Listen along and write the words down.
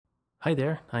Hi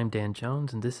there, I'm Dan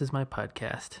Jones, and this is my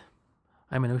podcast.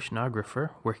 I'm an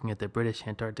oceanographer working at the British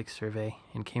Antarctic Survey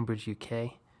in Cambridge,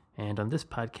 UK, and on this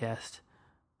podcast,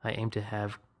 I aim to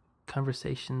have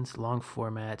conversations, long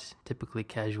format, typically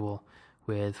casual,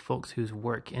 with folks whose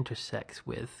work intersects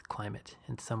with climate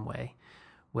in some way,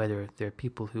 whether they're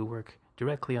people who work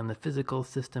directly on the physical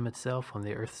system itself, on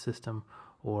the Earth system,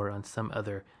 or on some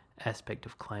other aspect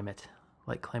of climate,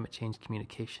 like climate change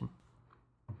communication.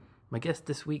 My guest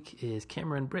this week is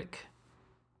Cameron Brick.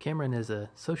 Cameron is a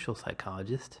social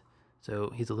psychologist,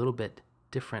 so he's a little bit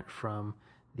different from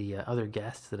the other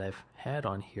guests that I've had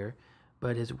on here,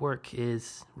 but his work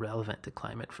is relevant to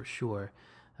climate for sure,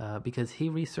 because he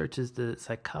researches the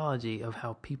psychology of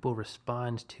how people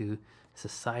respond to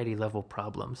society-level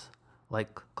problems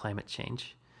like climate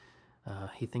change.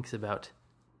 He thinks about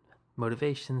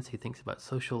motivations, he thinks about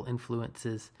social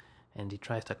influences, and he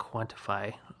tries to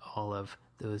quantify all of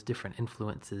those different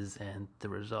influences and the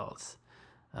results.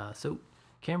 So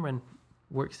Cameron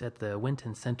works at the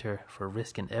Winton Center for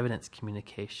Risk and Evidence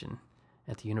Communication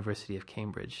at the University of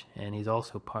Cambridge, and he's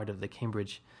also part of the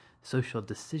Cambridge Social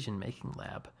Decision Making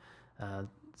Lab.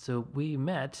 So we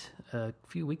met a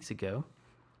few weeks ago.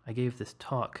 I gave this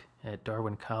talk at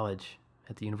Darwin College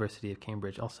at the University of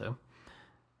Cambridge also.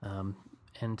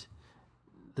 And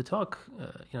the talk,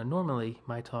 normally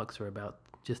my talks are about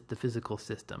just the physical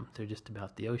system. They're just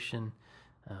about the ocean.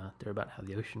 They're about how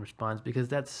the ocean responds, because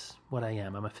that's what I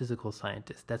am. I'm a physical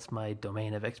scientist. That's my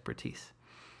domain of expertise.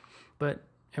 But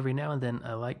every now and then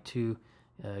I like to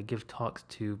give talks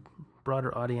to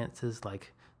broader audiences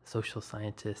like social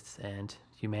scientists and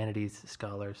humanities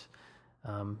scholars,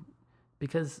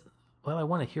 because, well, I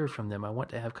want to hear from them. I want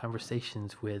to have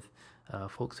conversations with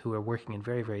folks who are working in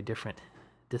very, very different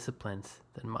disciplines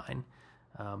than mine.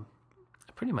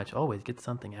 I pretty much always get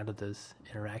something out of those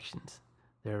interactions.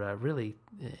 They're really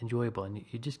enjoyable, and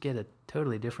you just get a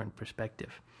totally different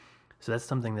perspective. So that's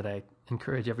something that I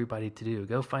encourage everybody to do.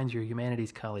 Go find your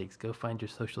humanities colleagues, go find your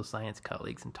social science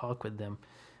colleagues, and talk with them,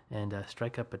 and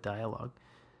strike up a dialogue.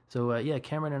 So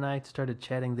Cameron and I started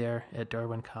chatting there at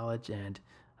Darwin College, and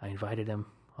I invited him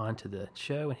onto the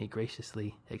show, and he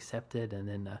graciously accepted, and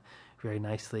then very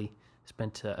nicely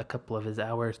spent a couple of his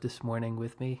hours this morning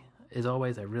with me. As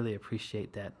always, I really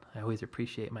appreciate that. I always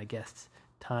appreciate my guests'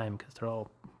 time because they're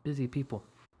all busy people.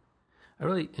 I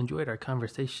really enjoyed our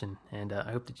conversation, and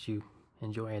I hope that you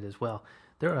enjoy it as well.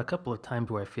 There are a couple of times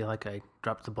where I feel like I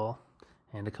dropped the ball,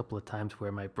 and a couple of times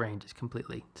where my brain just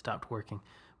completely stopped working.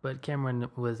 But Cameron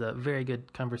was a very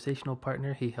good conversational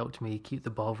partner. He helped me keep the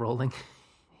ball rolling.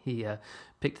 He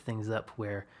picked things up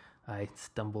where I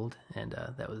stumbled, and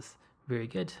that was very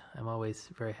good. I'm always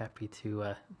very happy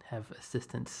to have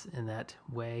assistance in that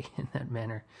way, in that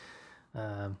manner.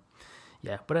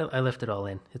 But I left it all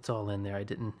in. It's all in there. I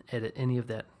didn't edit any of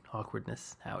that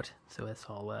awkwardness out, so it's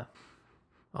all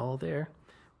there.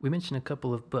 We mentioned a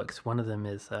couple of books. One of them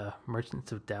is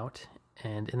Merchants of Doubt,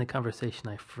 and in the conversation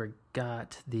I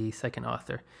forgot the second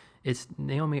author. It's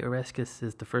Naomi Oreskes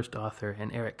is the first author,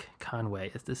 and Eric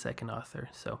Conway is the second author.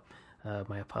 So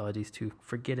my apologies to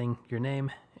forgetting your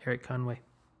name, Eric Conway,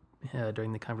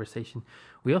 during the conversation.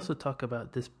 We also talk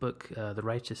about this book, The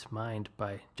Righteous Mind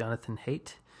by Jonathan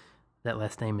Haidt. That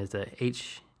last name is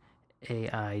H-A-I-D-T.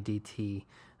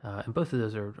 And both of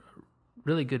those are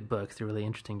really good books. They're really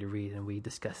interesting to read, and we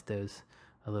discussed those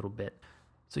a little bit.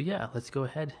 So yeah, let's go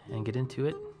ahead and get into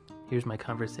it. Here's my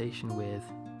conversation with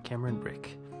Cameron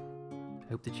Brick. I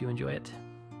hope that you enjoy it.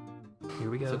 Here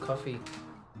we go. So coffee.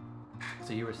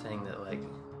 So you were saying that, like,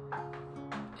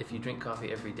 if you drink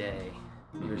coffee every day,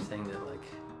 you were saying that, like,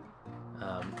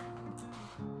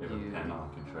 you have a pen, I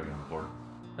can show you on the board.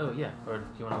 Oh, yeah. Or do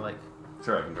you want to, like...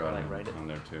 Sure, I can draw it write it on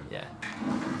there, too. Yeah.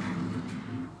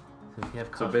 So if you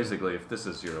have coffee... So basically, if this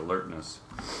is your alertness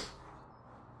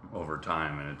over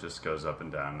time and it just goes up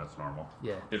and down, that's normal.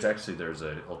 Yeah. It's actually, there's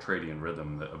a ultradian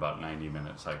rhythm that about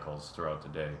 90-minute cycles throughout the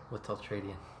day. What's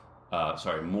ultradian?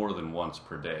 More than once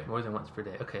per day. More than once per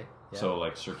day, okay. Yeah. So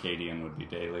like circadian would be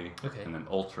daily, okay, and then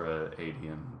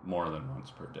ultradian more than once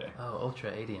per day. Oh,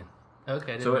 ultradian.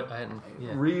 Okay,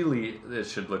 really, it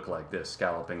should look like this,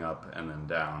 scalloping up and then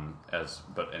down.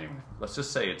 But anyway, let's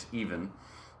just say it's even.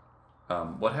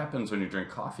 What happens when you drink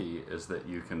coffee is that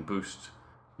you can boost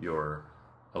your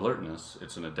alertness.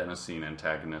 It's an adenosine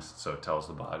antagonist, so it tells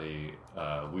the body,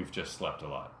 we've just slept a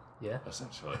lot. Yeah.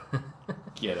 Essentially.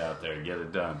 Get out there, get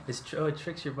it done. It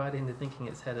tricks your body into thinking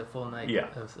it's had a full night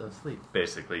of sleep.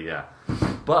 Basically, yeah.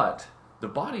 But the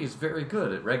body is very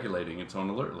good at regulating its own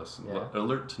alertness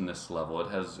level. It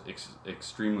has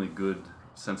extremely good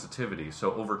sensitivity.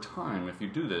 So over time, if you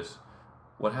do this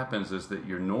what happens is that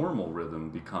your normal rhythm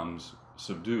becomes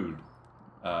subdued.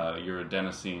 Your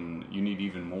adenosine, you need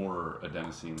even more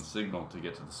adenosine signal to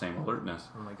get to the same alertness.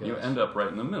 Oh my gosh. You end up right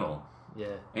in the middle.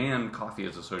 Yeah. And coffee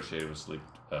is associated with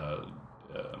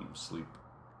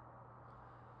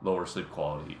lower sleep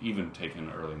quality, even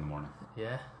taken early in the morning.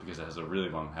 Yeah. Because it has a really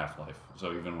long half-life.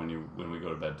 So even when we go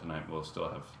to bed tonight, we'll still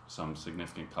have some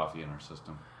significant coffee in our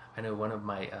system. I know one of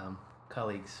my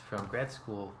colleagues from grad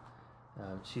school,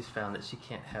 she's found that she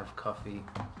can't have coffee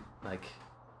like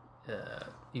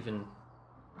even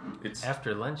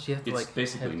after lunch. She has to it's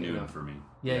basically noon for me.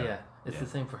 Yeah. It's the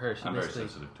same for her. She I'm very basically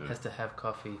sensitive to it. has to have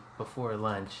coffee before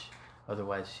lunch.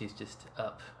 Otherwise, she's just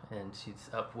up, and she's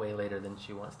up way later than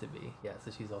she wants to be. Yeah,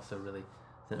 so she's also really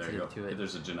sensitive to it.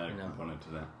 There's a genetic component to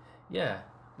that. Yeah,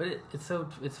 but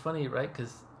it's funny, right?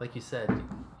 Because like you said,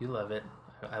 you love it.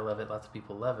 I love it. Lots of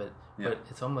people love it. Yeah. But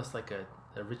it's almost like a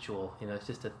ritual. You know, it's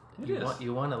just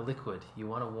you want a liquid. You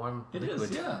want a warm liquid. It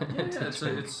is. Yeah.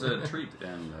 It's a treat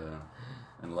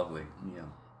and lovely. Yeah.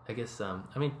 I guess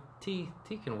tea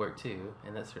can work too,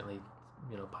 and that's certainly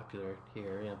popular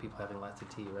here. People having lots of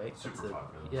tea, right? Super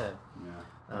popular.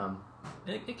 Yeah.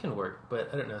 It can work, but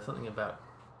I don't know, something about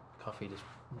coffee just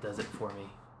does it for me.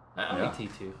 I like tea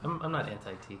too. I'm not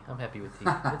anti-tea. I'm happy with tea.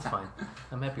 It's fine.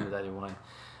 I'm happy with either one.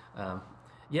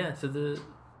 So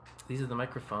these are the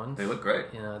microphones. They look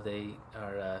great. They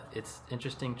are. It's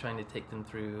interesting trying to take them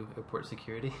through airport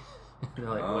security.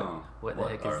 What the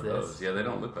heck is this? Those? Yeah, they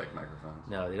don't look like microphones.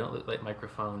 No, they don't look like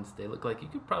microphones. They look like you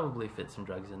could probably fit some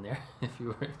drugs in there if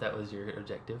that was your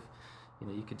objective.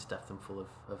 You could stuff them full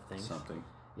of things. Something.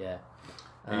 Yeah.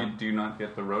 Do you not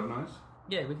get the road noise?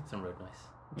 Yeah, we get some road noise.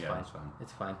 It's fine.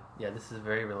 It's fine. Yeah, this is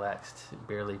very relaxed,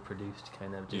 barely produced,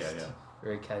 kind of just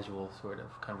very casual sort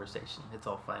of conversation. It's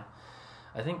all fine.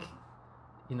 I think,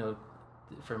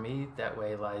 for me, that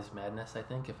way lies madness, I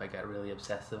think. If I got really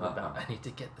obsessive about, I need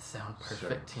to get the sound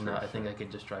perfect, I think I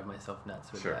could just drive myself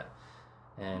nuts with that.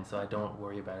 And so I don't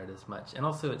worry about it as much. And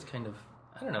also it's kind of,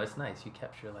 I don't know, it's nice. You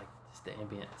capture like just the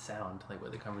ambient sound, like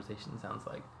what the conversation sounds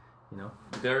like,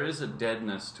 There is a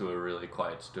deadness to a really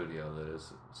quiet studio that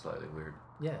is slightly weird.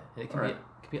 Yeah, and it can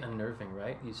be unnerving,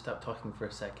 right? You stop talking for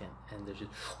a second and there's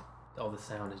just all the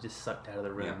sound is just sucked out of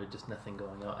the room. Yeah. There's just nothing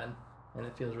going on. And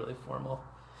it feels really formal.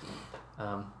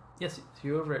 Yes, so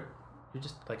you're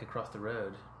just like across the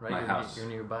road, right? My house. You're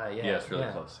nearby. Yeah, it's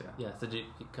really close. Yeah. Yeah. So did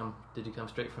you come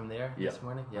straight from there this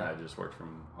morning? Yeah. I just worked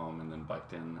from home and then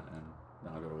biked in, and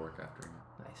then I'll go to work after.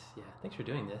 Nice. Yeah. Thanks for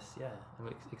doing this. Yeah,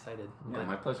 I'm excited.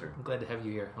 My pleasure. I'm glad to have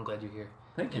you here. I'm glad you're here.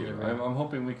 Thank you. I'm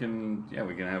hoping we can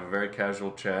have a very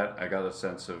casual chat. I got a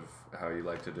sense of how you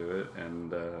like to do it,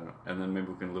 and then maybe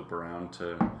we can loop around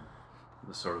to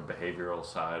the sort of behavioral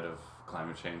side of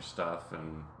climate change stuff,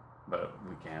 but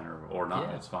we can or not.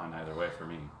 Yeah. It's fine either way for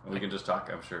me. We can just talk.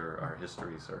 I'm sure our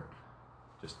histories are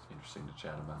just interesting to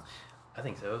chat about. I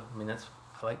think so. I mean, I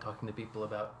like talking to people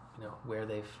about where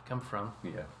they've come from.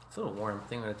 Yeah. It's a little warm. I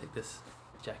think I'm gonna take this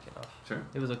jacket off. Sure.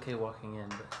 It was okay walking in,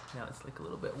 but now it's like a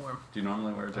little bit warm. Do you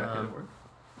normally wear a jacket at work?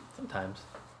 Sometimes.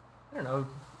 I don't know.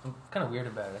 I'm kind of weird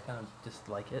about it. I kind of just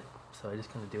like it, so I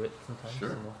just kind of do it sometimes.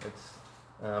 Sure. It's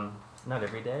not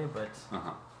every day, but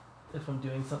if I'm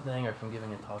doing something or if I'm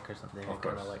giving a talk or something, I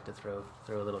kind of like to throw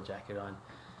a little jacket on.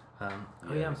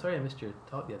 I'm sorry I missed your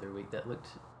talk the other week. That looked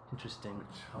interesting.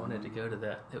 I wanted to go to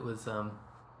that. It was.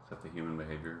 Is that the human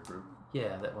behavior group?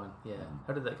 Yeah, that one. Yeah.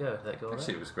 How did that go? Did that go all right?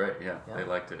 Actually, it was great. Yeah, they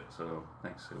liked it. So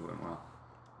thanks. It went well.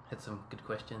 Had some good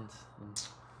questions.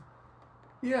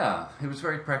 Yeah, it was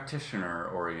very practitioner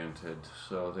oriented.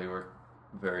 So they were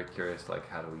very curious, like,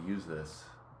 how do we use this?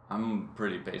 I'm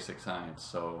pretty basic science,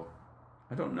 so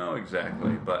I don't know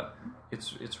exactly, but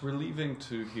it's relieving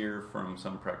to hear from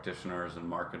some practitioners and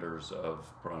marketers of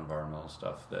pro-environmental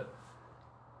stuff that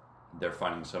they're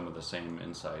finding some of the same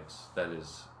insights. That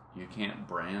is, you can't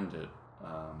brand it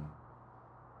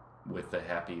with the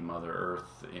happy Mother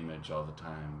Earth image all the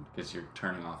time, because you're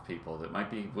turning off people that might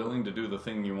be willing to do the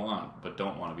thing you want but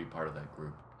don't want to be part of that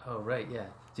group. Oh, right, yeah.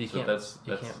 So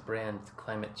you can't brand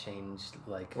climate change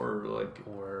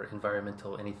or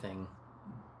environmental anything.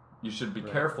 You should be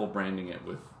careful branding it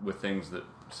with things that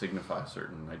signify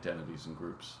certain identities and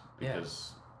groups,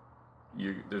 because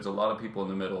there's a lot of people in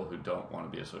the middle who don't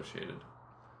want to be associated,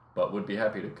 but would be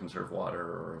happy to conserve water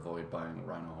or avoid buying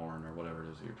rhino horn or whatever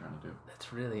it is that you're trying to do.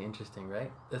 That's really interesting,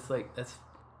 right? That's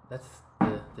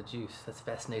the juice. That's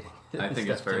fascinating. I think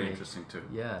it's very interesting too.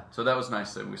 Yeah. So that was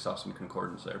nice that we saw some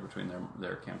concordance there between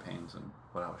their campaigns and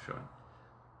what I was showing.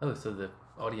 Oh, so the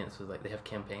audience was like, they have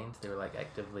campaigns? They were like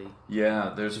actively...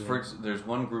 Yeah, there's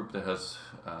one group that has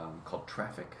called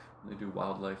Traffic. They do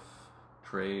wildlife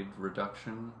trade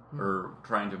reduction or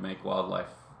trying to make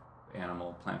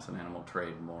plants and animal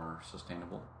trade more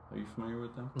sustainable. Are you familiar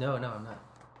with them? No, I'm not.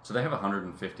 So they have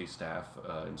 150 staff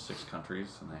in 6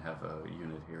 countries, and they have a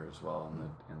unit here as well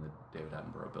in the David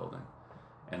Attenborough building.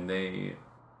 And they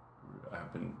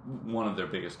have been, one of their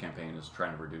biggest campaigns is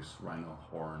trying to reduce rhino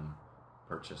horn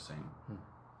purchasing.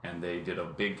 And they did a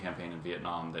big campaign in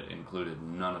Vietnam that included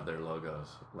none of their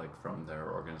logos, like from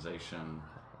their organization,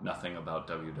 nothing about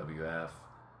WWF.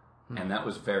 And that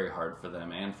was very hard for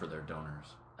them and for their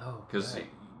donors. Oh, because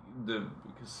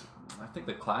I think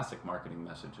the classic marketing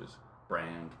message is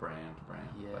brand.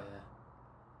 Yeah. But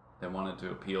they wanted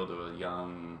to appeal to a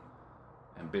young,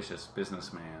 ambitious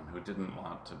businessman who didn't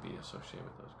want to be associated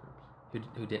with those groups.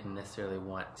 Who didn't necessarily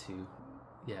want to,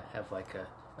 have like a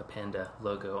panda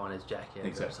logo on his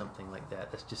jacket or something like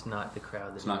that. That's just not the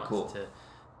crowd that he wants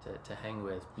to hang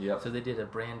with. Yep. So they did a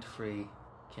brand-free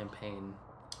campaign.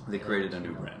 They created a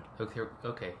new brand.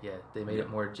 Okay, yeah. They made it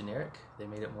more generic. They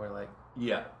made it more like...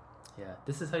 Yeah. Yeah.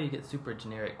 This is how you get super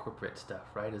generic corporate stuff,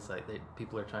 right? It's like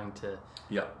people are trying to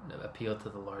appeal to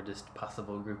the largest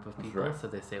possible group of people. Right. So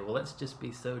they say, well, let's just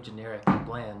be so generic and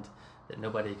bland that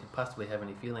nobody could possibly have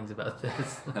any feelings about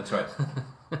this. That's right.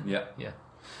 Yeah. Yeah.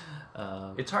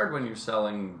 It's hard when you're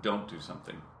selling don't do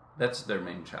something. That's their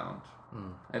main challenge.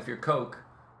 If you're Coke,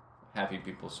 happy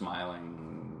people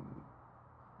smiling,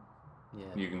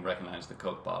 you can recognize the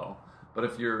Coke bottle. But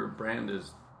if your brand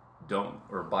is don't,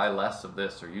 or buy less of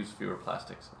this, or use fewer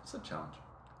plastics, it's a challenge.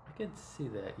 I could see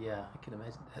that, yeah. I can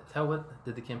imagine.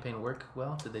 Did the campaign work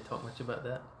well? Did they talk much about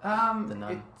that?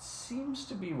 It seems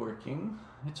to be working.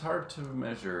 It's hard to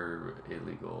measure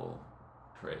illegal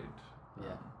trade.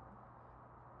 Yeah.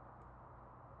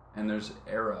 And there's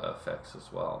era effects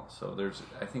as well. So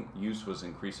I think use was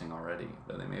increasing already,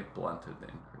 but they may have blunted the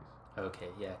increase. Okay,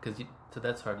 yeah, so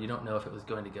that's hard. You don't know if it was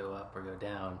going to go up or go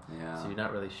down. Yeah. So you're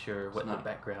not really sure what the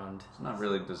background... It's not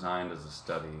really designed as a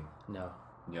study. No.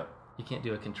 Yep. You can't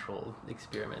do a controlled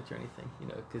experiment or anything,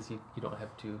 because you don't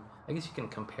have to... I guess you can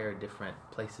compare different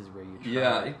places where you try.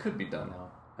 Yeah, it could be done.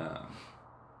 And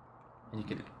you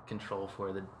could control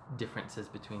for the differences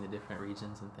between the different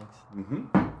regions and things.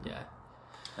 Mm-hmm. Yeah.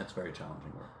 That's very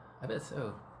challenging work. I bet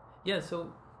so. Yeah,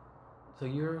 so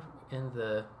you're in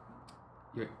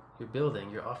your building,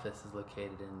 your office is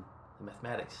located in the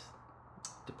mathematics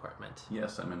department.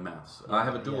 Yes, I'm in maths. I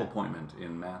have a dual appointment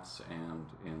in maths and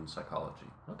in psychology.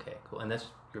 Okay, cool. And that's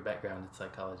your background in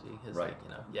psychology, is right?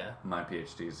 My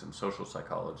PhD is in social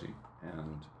psychology,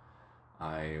 and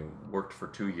I worked for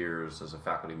 2 years as a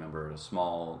faculty member at a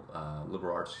small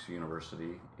liberal arts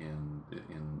university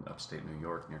in upstate New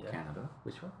York near Canada.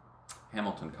 Which one?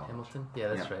 Hamilton College. Hamilton?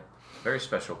 Yeah, that's right. Very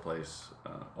special place.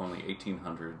 Only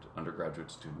 1,800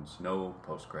 undergraduate students, no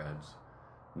postgrads,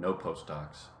 no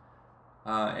postdocs.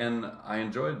 And I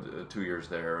enjoyed 2 years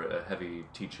there, a heavy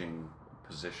teaching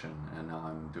position, and now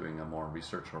I'm doing a more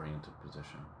research-oriented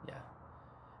position. Yeah.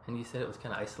 And you said it was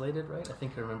kind of isolated, right? I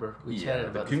think I remember we chatted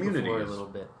about this before a little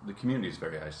bit. The community is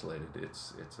very isolated.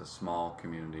 It's a small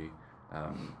community.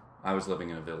 I was living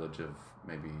in a village of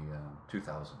maybe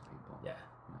 2,000 people. Yeah.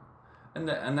 And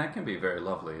that can be very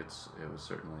lovely. It was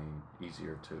certainly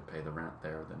easier to pay the rent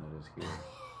there than it is here.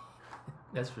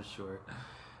 That's for sure.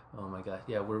 Oh my God.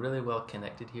 Yeah, we're really well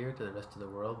connected here to the rest of the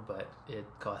world, but it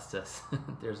costs us.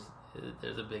 There's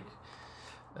a big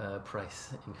price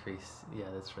increase. Yeah,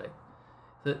 that's right.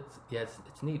 So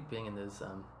it's neat being in those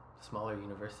smaller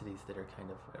universities that are kind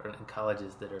of, or in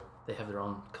colleges that they have their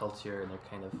own culture and they're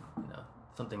kind of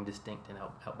something distinct and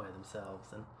out by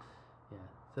themselves. And yeah,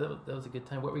 so that was a good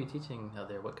time. What were you teaching out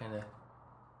there? What kind of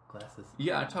classes?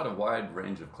 Yeah, I taught a wide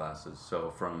range of classes. So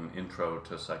from intro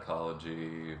to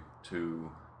psychology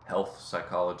to health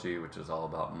psychology, which is all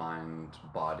about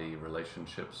mind-body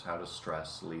relationships, how does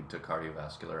stress lead to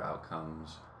cardiovascular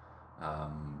outcomes.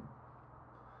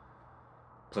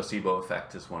 Placebo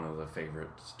effect is one of the favorite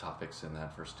topics in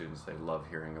that for students. They love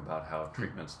hearing about how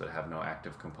treatments that have no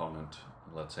active component,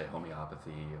 let's say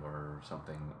homeopathy or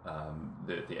something,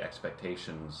 the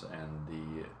expectations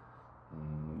and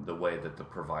the way that the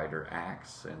provider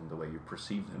acts and the way you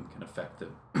perceive them can affect the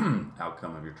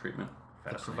outcome of your treatment.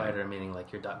 The provider meaning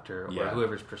like your doctor or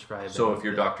whoever's prescribed. So if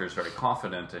your doctor is very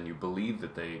confident and you believe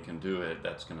that they can do it,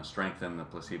 that's going to strengthen the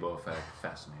placebo effect.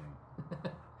 Fascinating.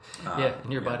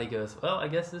 And your body goes, well, I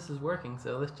guess this is working,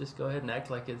 so let's just go ahead and act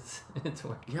like it's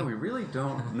working. Yeah, we really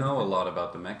don't know a lot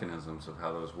about the mechanisms of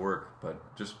how those work,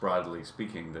 but just broadly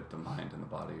speaking, that the mind and the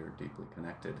body are deeply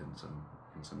connected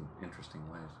in some interesting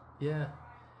ways. Yeah,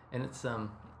 and it's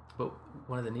but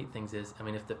one of the neat things is, I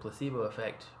mean, if the placebo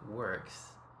effect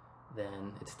works,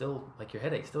 then it's still like your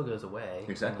headache still goes away.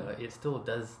 Exactly. It still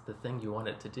does the thing you want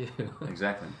it to do.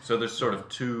 Exactly. So there's sort of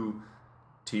two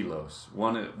telos.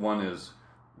 One is,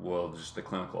 well, just the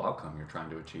clinical outcome. You're trying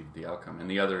to achieve the outcome. And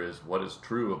the other is what is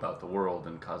true about the world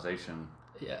and causation.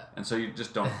 Yeah. And so you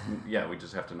just don't, we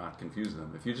just have to not confuse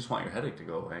them. If you just want your headache to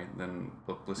go away, then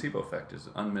the placebo effect is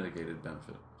unmitigated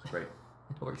benefit. It's great.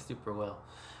 It works super well.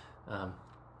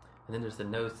 And then there's the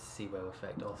nocebo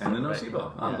effect also. And the right?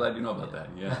 nocebo. I'm glad you know about that.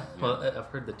 Yeah. Well, I've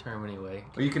heard the term anyway.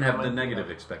 Well, you can have the negative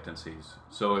expectancies.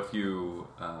 So if you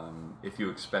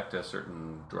expect a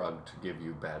certain drug to give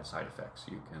you bad side effects,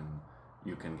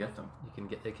 you can get them.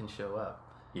 They can show up.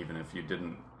 Even if you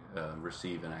didn't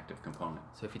receive an active component.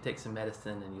 So if you take some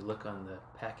medicine and you look on the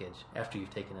package after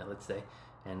you've taken it, let's say,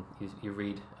 and you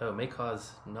read, may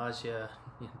cause nausea,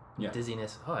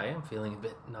 dizziness. Oh, I am feeling a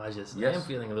bit nauseous. Yes. I am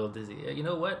feeling a little dizzy. You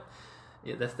know what?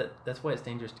 Yeah, that's why it's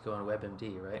dangerous to go on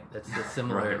WebMD, right? That's the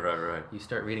similar. Right. You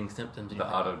start reading symptoms. And the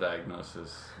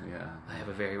auto-diagnosis. Yeah. I have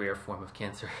a very rare form of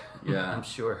cancer. Yeah. I'm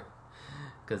sure.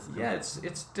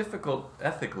 It's difficult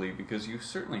ethically because you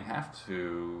certainly have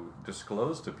to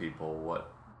disclose to people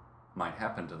what might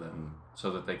happen to them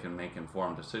so that they can make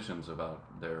informed decisions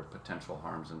about their potential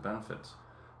harms and benefits.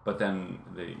 But then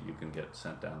you can get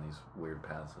sent down these weird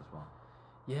paths as well.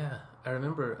 Yeah, I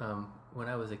remember when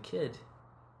I was a kid.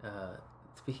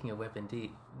 Speaking of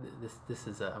WebMD, this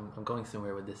is I'm going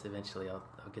somewhere with this eventually. I'll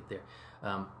get there.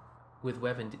 With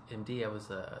WebMD, I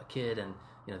was a kid, and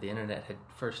the internet had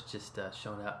first just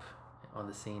shown up on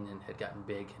the scene and had gotten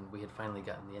big, and we had finally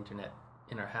gotten the internet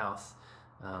in our house,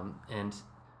 and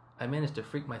I managed to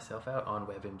freak myself out on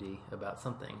WebMD about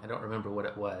something. I don't remember what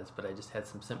it was, but I just had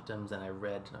some symptoms, and I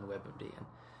read on WebMD,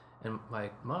 and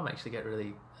my mom actually got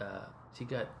really she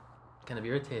got kind of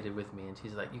irritated with me, and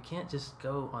she's like, you can't just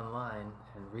go online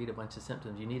and read a bunch of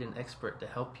symptoms. You need an expert to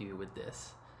help you with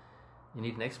this. You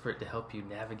need an expert to help you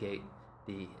navigate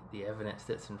the evidence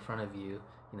that's in front of you,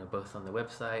 both on the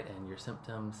website and your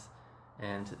symptoms.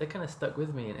 And that kind of stuck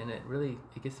with me, and it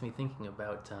gets me thinking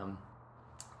about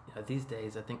these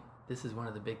days. I think this is one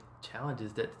of the big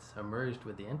challenges that's emerged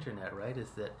with the internet, right?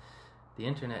 Is that the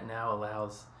internet now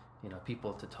allows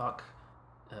people to talk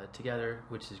together,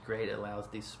 which is great. It allows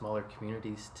these smaller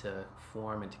communities to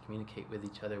form and to communicate with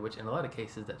each other, which in a lot of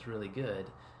cases that's really good.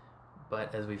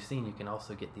 But as we've seen, you can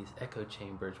also get these echo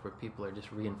chambers where people are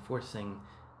just reinforcing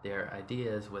their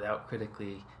ideas without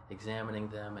critically examining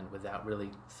them and without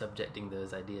really subjecting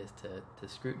those ideas to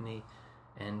scrutiny.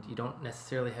 And you don't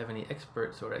necessarily have any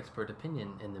experts or expert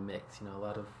opinion in the mix. A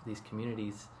lot of these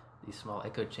communities, these small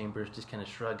echo chambers, just kind of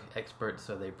shrug experts,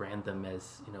 so they brand them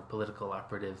as political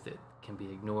operatives that can be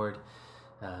ignored,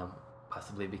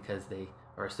 possibly because they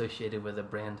are associated with a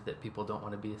brand that people don't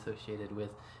want to be associated with.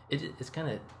 It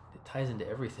ties into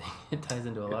everything. It ties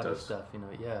into a lot of stuff.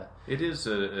 Yeah. It is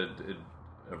a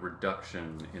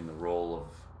reduction in the role of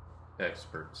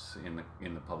experts in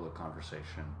the public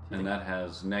conversation, and that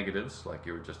has negatives like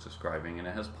you were just describing, and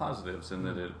it has positives in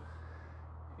that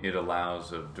it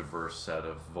allows a diverse set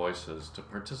of voices to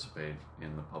participate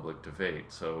in the public debate.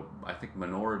 So I think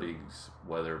minorities,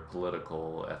 whether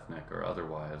political, ethnic, or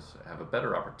otherwise, have a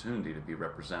better opportunity to be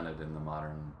represented in the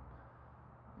modern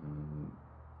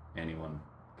anyone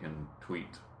can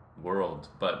tweet world.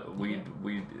 But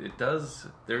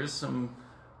there is some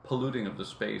polluting of the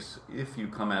space if you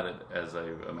come at it, as I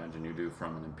imagine you do,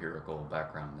 from an empirical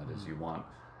background. That is, you want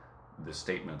the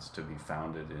statements to be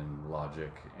founded in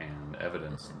logic and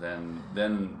evidence.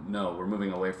 Then no, we're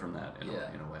moving away from that in a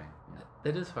way. Yeah.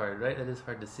 That is hard, right? That is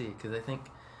hard to see, because I think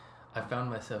I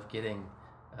found myself getting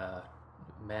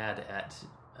mad at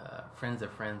friends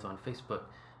of friends on Facebook,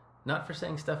 not for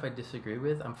saying stuff I disagree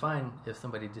with. I'm fine if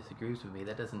somebody disagrees with me.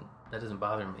 That doesn't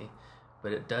bother me.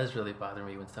 But it does really bother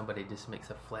me when somebody just makes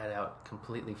a flat-out,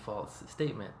 completely false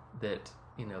statement that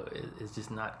is just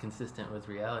not consistent with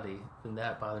reality. Then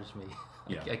that bothers me.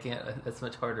 Yeah. I can't. That's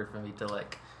much harder for me to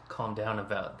calm down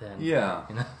about than. Yeah.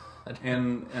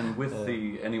 And with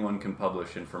anyone can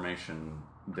publish information,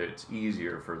 it's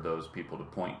easier for those people to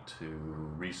point to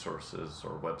resources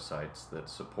or websites that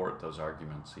support those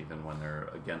arguments, even when they're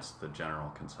against the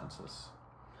general consensus.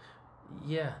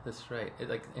 Yeah, that's right.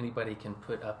 Anybody can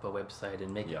put up a website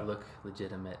and make it look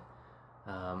legitimate.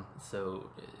 So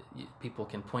people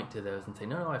can point to those and say,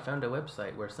 no, I found a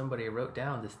website where somebody wrote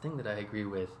down this thing that I agree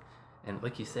with. And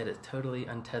like you said, it's totally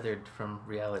untethered from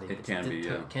reality. It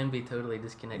can be totally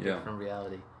disconnected from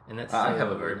reality. And that's I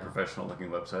have a very professional-looking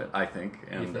website, I think,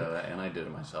 and I did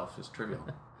it myself. It's trivial.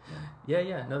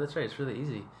 Yeah. No, that's right. It's really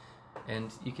easy.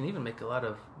 And you can even make a lot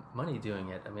of money doing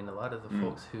it. I mean, a lot of the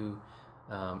folks who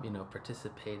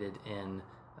participated in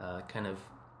kind of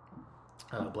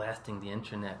blasting the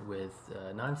internet with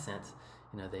nonsense.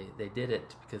 They did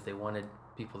it because they wanted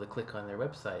people to click on their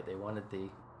website. They wanted the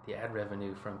ad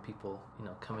revenue from people,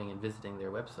 coming and visiting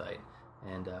their website.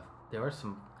 And there are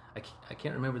some, I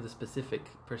can't remember the specific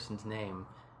person's name,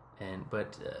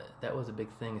 but that was a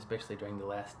big thing, especially during the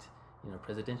last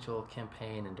presidential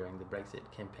campaign and during the Brexit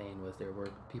campaign. Was there were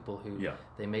people who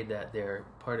they made that their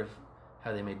part of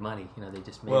how they made money. They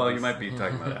just made. Well, you might be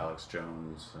talking about Alex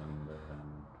Jones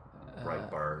and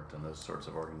Breitbart and those sorts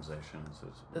of organizations.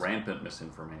 There's rampant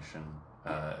misinformation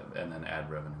and then ad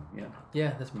revenue.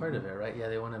 Yeah, that's part of it, right? Yeah,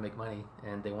 they want to make money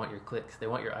and they want your clicks, they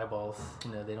want your eyeballs.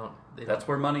 That's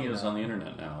where money is on the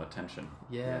internet now. Attention.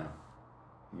 Yeah.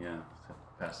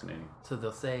 Fascinating. So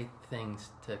they'll say things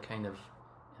to kind of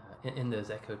in those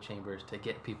echo chambers to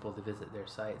get people to visit their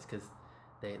sites because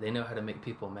they know how to make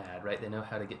people mad, right? They know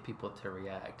how to get people to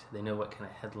react. They know what kind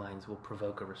of headlines will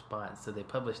provoke a response. So they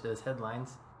publish those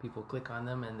headlines. People click on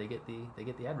them and they get the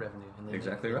ad revenue and they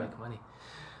make money.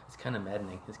 It's kind of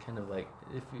maddening. It's kind of like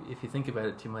if you think about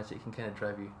it too much, it can kind of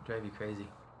drive you crazy.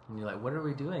 And you're like, what are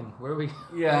we doing? Where are we?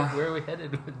 Where are we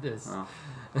headed with this? Well,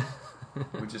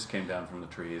 we just came down from the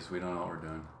trees. We don't know what we're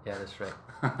doing. Yeah, that's right.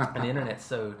 And the internet's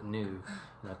so new.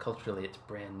 Culturally, it's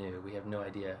brand new. We have no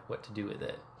idea what to do with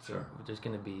it. So Sure. There's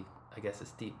going to be, I guess, a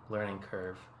steep learning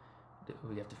curve.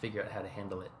 We have to figure out how to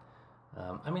handle it.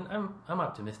 I'm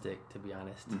optimistic, to be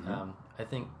honest. Mm-hmm. I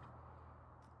think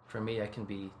for me, I can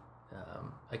be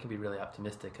really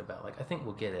optimistic about I think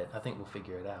we'll get it. I think we'll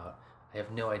figure it out. I have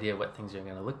no idea what things are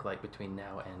going to look like between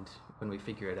now and when we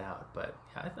figure it out, but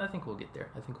I think we'll get there.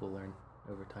 I think we'll learn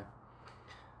over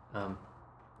time.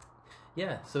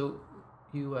 So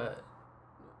you,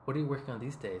 what are you working on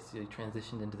these days? You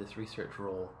transitioned into this research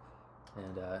role,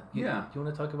 and you want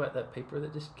to talk about that paper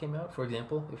that just came out, for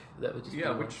example? If that would just be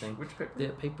one thing. Which paper? The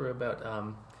paper about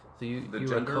so you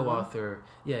were a co-author. One?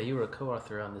 Yeah, you were a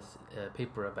co-author on this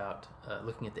paper about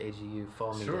looking at the AGU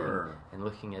fall meeting and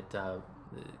looking at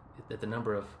the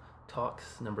number of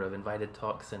talks, number of invited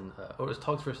talks, and it was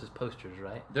talks versus posters,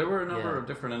 right? There were a number of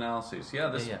different analyses.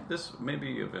 This may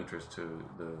be of interest to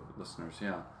the listeners.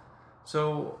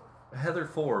 So Heather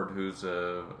Ford, who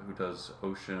does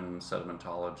ocean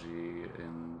sedimentology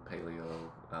in paleo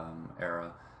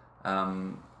era,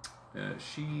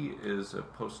 she is a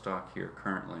postdoc here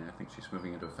currently. I think she's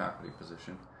moving into a faculty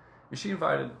position. And she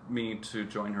invited me to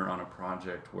join her on a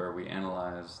project where we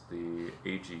analyzed the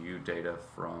AGU data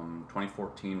from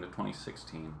 2014 to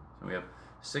 2016. So we have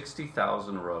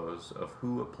 60,000 rows of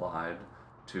who applied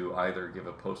to either give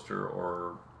a poster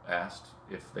or asked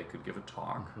if they could give a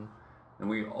talk. Mm-hmm. And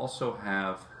we also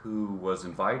have who was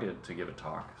invited to give a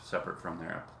talk separate from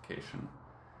their application.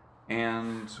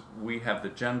 And we have the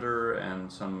gender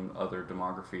and some other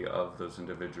demography of those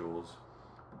individuals.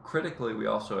 Critically, we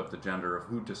also have the gender of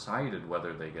who decided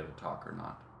whether they get a talk or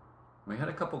not. We had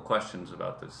a couple questions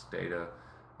about this data,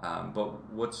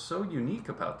 but what's so unique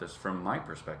about this from my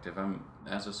perspective,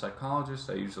 as a psychologist,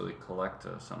 I usually collect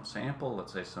some sample,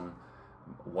 let's say some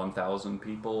 1,000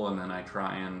 people, and then I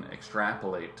try and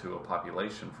extrapolate to a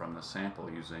population from the sample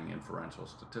using inferential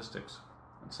statistics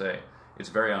and say, it's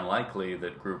very unlikely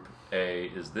that group A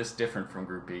is this different from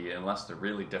group B unless they're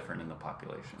really different in the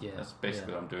population. That's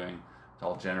basically what I'm doing. It's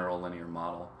all general linear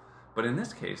model. But in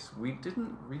this case, we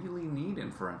didn't really need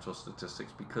inferential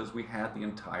statistics because we had the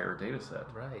entire data set.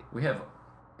 Right. We have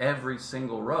every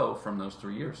single row from those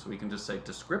 3 years, so we can just say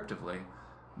descriptively,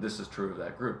 this is true of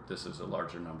that group. This is a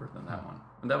larger number than that one.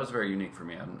 And that was very unique for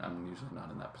me. I'm usually not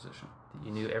in that position.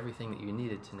 You knew everything that you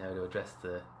needed to know to address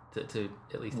to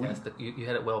at least ask you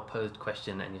had a well-posed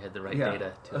question and you had the right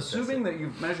data to assuming that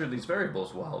you've measured these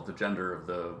variables well, the gender of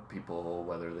the people,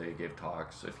 whether they gave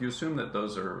talks, if you assume that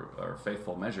those are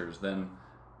faithful measures, then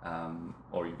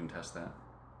or you can test that,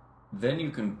 then you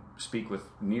can speak with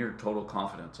near total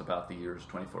confidence about the years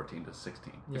 2014 to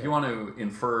 16. If you want to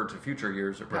infer to future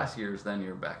years or past years, then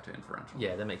you're back to inferential.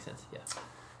 Yeah, that makes sense.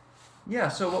 Yeah,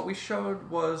 so what we showed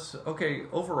was, okay,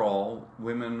 overall,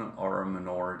 women are a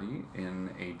minority in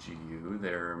AGU.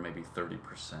 They're maybe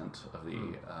 30% of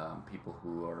the people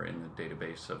who are in the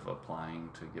database of applying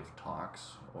to give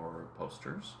talks or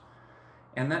posters.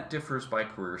 And that differs by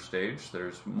career stage.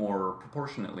 There's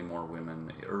proportionately more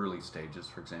women early stages,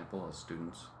 for example, as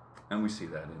students. And we see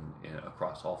that in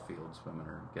across all fields. Women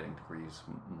are getting degrees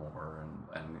more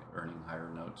and earning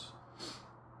higher notes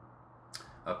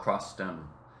across STEM.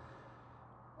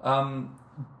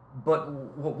 But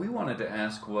what we wanted to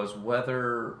ask was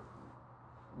whether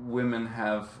women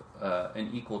have an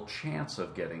equal chance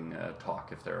of getting a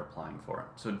talk if they're applying for it.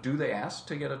 So do they ask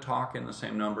to get a talk in the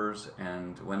same numbers?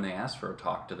 And when they ask for a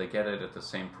talk, do they get it at the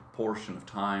same proportion of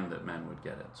time that men would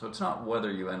get it? So it's not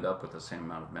whether you end up with the same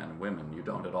amount of men and women. You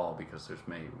don't at all, because there's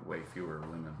way fewer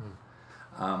women.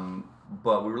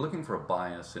 But we were looking for a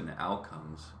bias in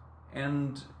outcomes.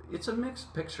 And it's a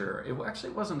mixed picture. It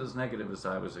actually wasn't as negative as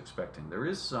I was expecting. There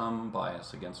is some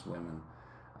bias against women,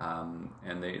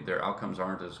 and their outcomes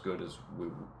aren't as good as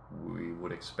we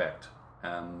would expect.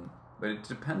 But it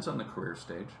depends on the career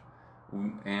stage.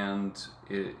 And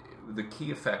the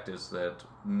key effect is that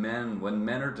when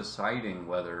men are deciding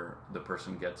whether the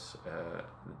person gets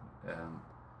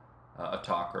a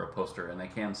talk or a poster, and they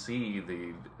can see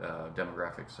the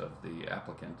demographics of the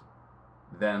applicant,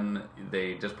 then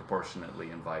they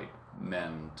disproportionately invite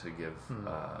men to give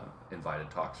invited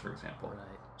talks, for example.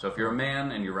 Right. So if you're a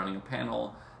man and you're running a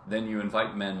panel, then you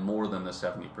invite men more than the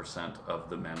 70% of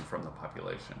the men from the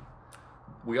population.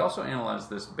 We also analyzed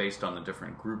this based on the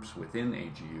different groups within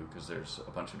AGU, because there's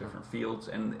a bunch of different fields,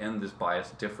 and this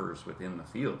bias differs within the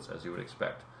fields, as you would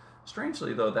expect.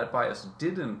 Strangely, though, that bias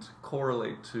didn't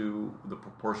correlate to the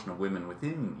proportion of women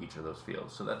within each of those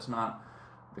fields, so that's not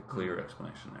the clear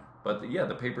explanation there. But yeah,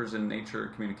 the paper's in Nature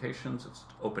Communications. It's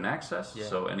open access,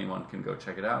 so anyone can go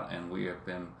check it out, and we have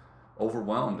been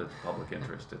overwhelmed at the public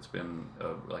interest. It's been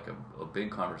a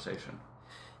big conversation.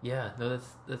 Yeah, no,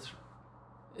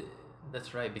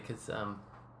 that's right, because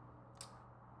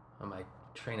my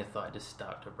train of thought just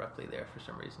stopped abruptly there for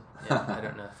some reason. Yeah, I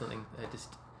don't know, something I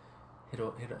just hit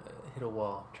a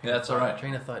wall. That's all right.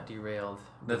 Train of thought derailed.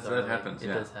 That happens. It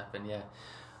does happen. Yeah.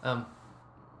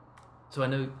 So I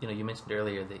know you mentioned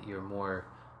earlier that you're more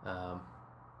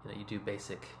you do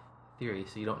basic theory,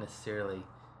 so you don't necessarily.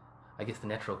 I guess the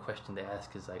natural question to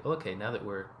ask is like, okay, now that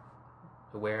we're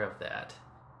aware of that,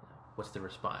 what's the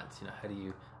response? How do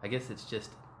you? I guess it's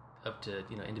just up to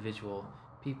individual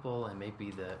people and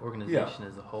maybe the organization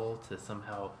as a whole to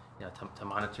somehow to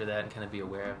monitor that and kind of be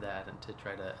aware of that and to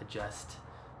try to adjust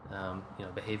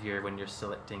behavior when you're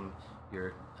selecting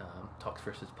your talks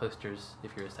versus posters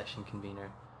if you're a session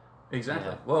convener.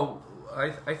 Exactly. Yeah. Well,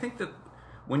 I think that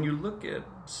when you look at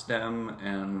STEM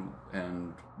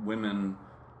and women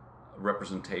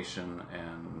representation,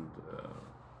 and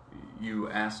you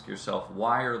ask yourself,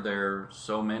 why are there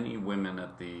so many women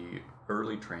at the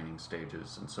early training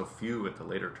stages and so few at the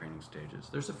later training stages?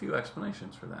 There's a few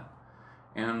explanations for that,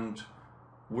 and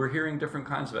we're hearing different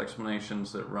kinds of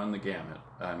explanations that run the gamut.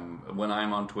 When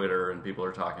I'm on Twitter and people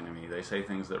are talking to me, they say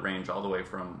things that range all the way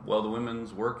from, well, the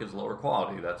women's work is lower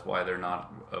quality, that's why they're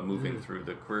not moving through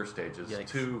the career stages,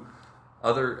 to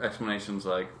other explanations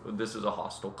like, this is a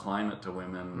hostile climate to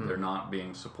women, they're not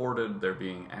being supported, they're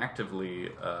being actively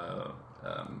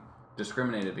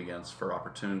discriminated against for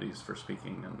opportunities for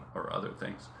speaking or other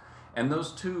things. And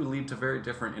those two lead to very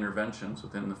different interventions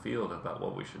within the field about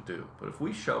what we should do. But if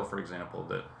we show, for example,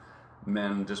 that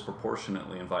men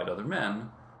disproportionately invite other men,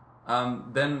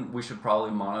 then we should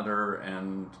probably monitor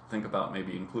and think about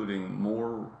maybe including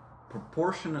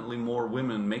proportionately more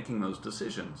women making those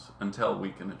decisions until we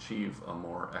can achieve a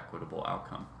more equitable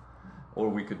outcome. Or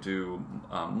we could do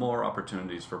more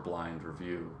opportunities for blind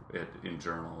review in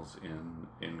journals,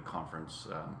 in conference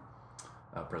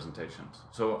presentations.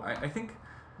 So I think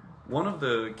one of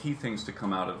the key things to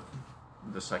come out of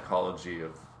the psychology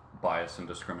of bias and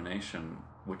discrimination,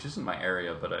 which isn't my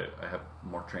area, but I have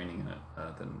more training in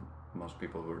it than most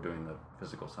people who are doing the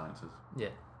physical sciences,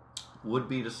 would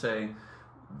be to say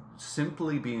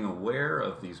simply being aware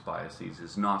of these biases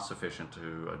is not sufficient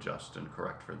to adjust and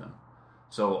correct for them.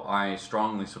 So I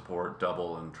strongly support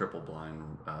double and triple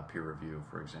blind peer review,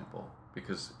 for example,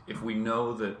 because if we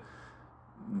know that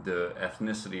the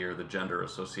ethnicity or the gender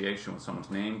association with someone's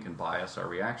name can bias our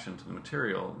reaction to the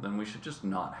material, then we should just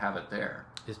not have it there.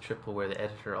 Is triple where the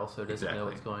editor also doesn't know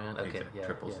what's going on? Okay, exactly.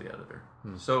 Triple's the editor.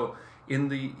 So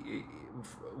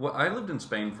I lived in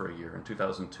Spain for a year in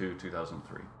 2002,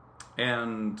 2003.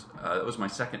 And it was my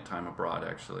second time abroad,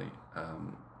 actually,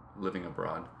 living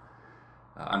abroad.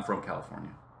 I'm from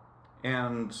California.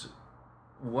 And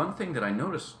one thing that I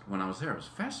noticed when I was there was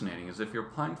fascinating is if you're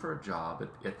applying for a job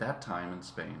at that time in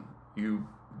Spain, you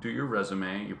do your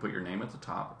resume, you put your name at the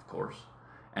top, of course,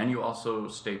 and you also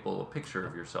staple a picture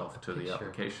of yourself to the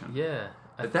application. Yeah.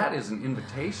 But that is an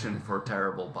invitation for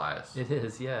terrible bias. It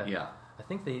is, yeah. Yeah. I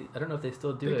think I don't know if they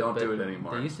still do it. They don't do it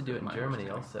anymore. They used to do it in Germany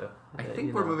also. I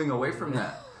think we're moving away from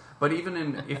that. But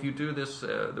even if you do this,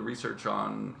 the research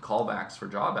on callbacks for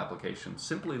job applications,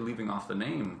 simply leaving off the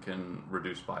name can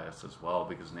reduce bias as well,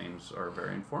 because names are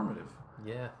very informative.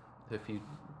 Yeah. If you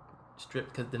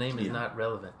stripped because the name is not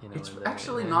relevant. It's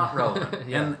actually not relevant.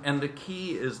 Yeah. And the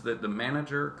key is that the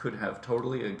manager could have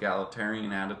totally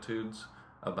egalitarian attitudes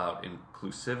about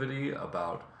inclusivity,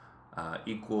 about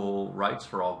equal rights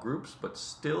for all groups, but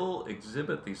still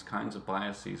exhibit these kinds of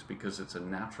biases because it's a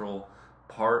natural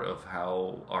part of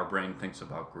how our brain thinks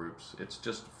about groups.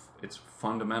 It's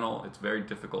fundamental. It's very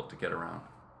difficult to get around.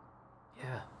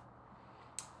 Yeah.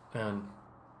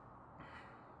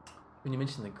 When you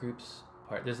mentioned the groups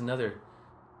part, there's another.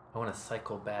 I want to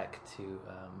cycle back to.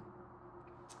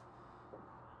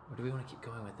 Or do we want to keep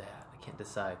going with that? I can't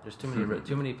decide. There's too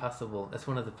many possible. That's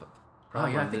one of the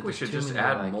problems. I think we should just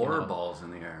add more balls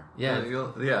in the air.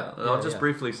 Yeah. I'll just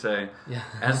briefly say,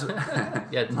 as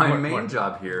my main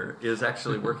job here is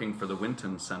actually working for the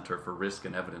Winton Center for Risk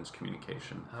and Evidence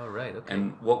Communication. Oh, right. Okay.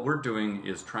 And what we're doing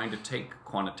is trying to take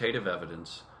quantitative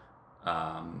evidence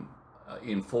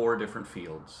in 4 different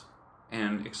fields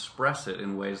and express it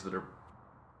in ways that are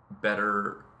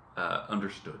better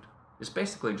understood. It's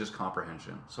basically just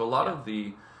comprehension. So a lot of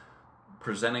the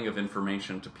presenting of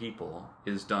information to people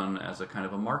is done as a kind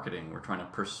of a marketing. We're trying to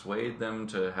persuade them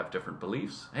to have different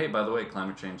beliefs. Hey, by the way,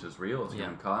 climate change is real. It's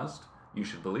human caused. You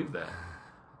should believe that.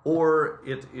 Or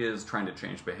it is trying to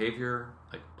change behavior,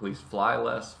 like please fly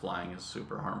less. Flying is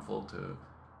super harmful to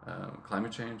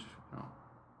climate change. No.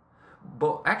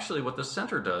 But actually what the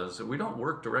center does, we don't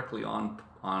work directly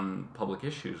on public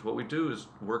issues. What we do is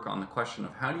work on the question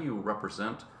of how do you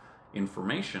represent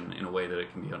information in a way that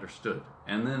it can be understood.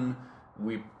 And then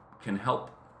we can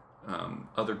help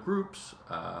other groups,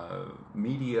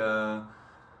 media,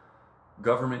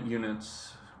 government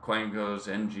units, Quangos,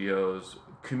 NGOs,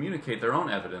 communicate their own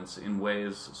evidence in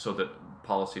ways so that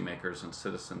policymakers and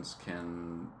citizens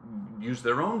can use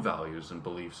their own values and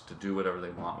beliefs to do whatever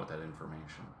they want with that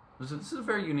information. This is a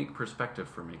very unique perspective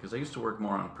for me because I used to work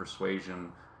more on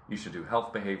persuasion. You should do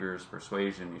health behaviors,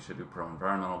 persuasion, you should do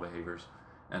pro-environmental behaviors.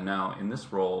 And now in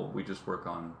this role, we just work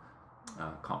on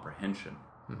comprehension.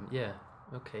 Mm-hmm. Yeah,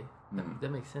 okay.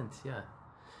 That makes sense, yeah.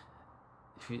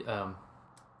 If you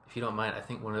don't mind, I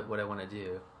think what I want to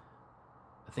do,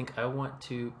 I think I want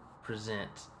to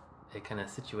present a kind of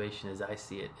situation as I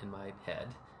see it in my head,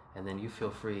 and then you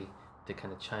feel free to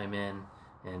kind of chime in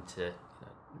and to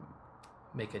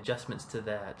make adjustments to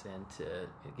that and to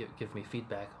give me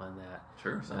feedback on that.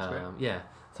 Sure, sounds great. Yeah,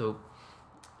 so,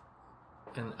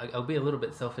 and I'll be a little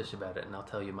bit selfish about it, and I'll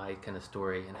tell you my kind of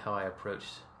story and how I approach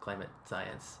climate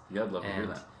science. Yeah, I'd love to hear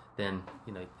that. Then,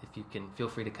 if you can, feel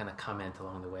free to kind of comment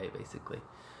along the way, basically.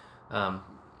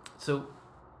 So,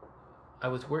 I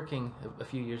was working a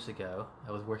few years ago.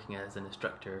 I was working as an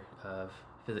instructor of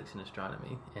physics and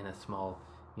astronomy in a small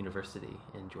university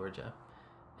in Georgia.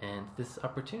 And this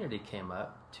opportunity came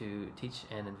up to teach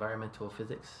an environmental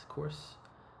physics course.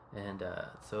 And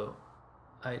so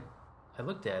I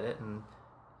looked at it, and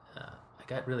I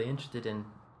got really interested in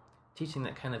teaching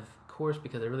that kind of course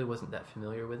because I really wasn't that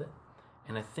familiar with it.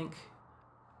 And I think,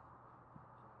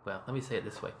 well, let me say it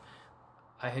this way.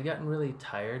 I had gotten really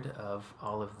tired of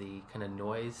all of the kind of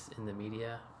noise in the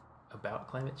media about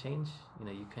climate change.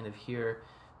 You kind of hear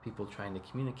people trying to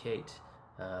communicate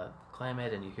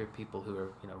climate, and you hear people who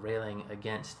are railing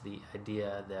against the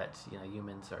idea that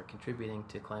humans are contributing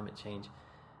to climate change.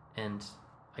 And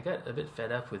I got a bit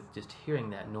fed up with just hearing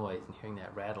that noise and hearing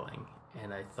that rattling.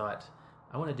 And I thought,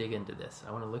 I want to dig into this.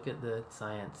 I want to look at the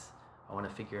science. I want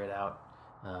to figure it out.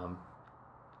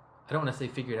 I don't want to say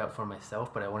figure it out for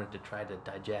myself, but I wanted to try to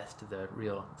digest the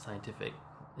real scientific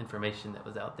information that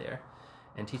was out there.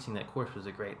 And teaching that course was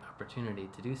a great opportunity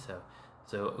to do so.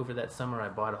 So over that summer, I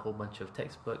bought a whole bunch of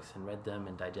textbooks and read them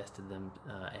and digested them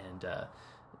and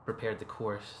prepared the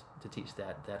course to teach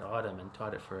that autumn and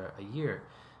taught it for a year.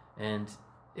 And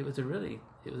it was a really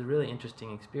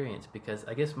interesting experience because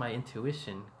I guess my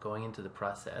intuition going into the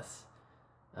process,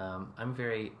 I'm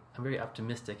very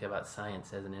optimistic about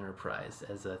science as an enterprise,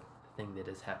 as a thing that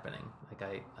is happening.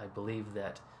 Like I believe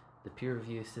that the peer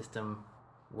review system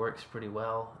works pretty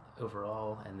well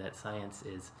overall, and that science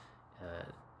is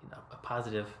a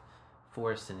positive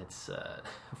force, and it's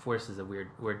force is a weird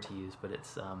word to use, but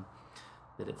it's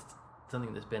that it's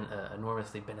something that's been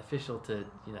enormously beneficial to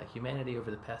humanity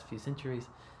over the past few centuries.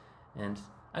 And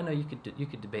I know you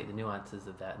could debate the nuances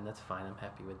of that, and that's fine. I'm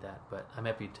happy with that, but I'm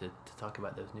happy to talk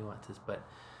about those nuances. But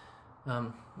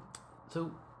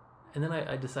so, and then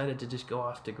I decided to just go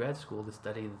off to grad school to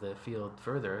study the field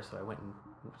further. So I went and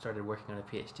started working on a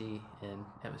PhD in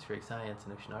atmospheric science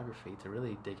and oceanography to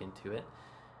really dig into it.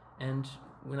 And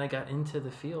when I got into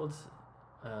the fields,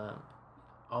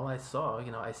 all I saw,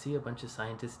 I see a bunch of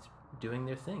scientists doing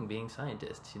their thing, being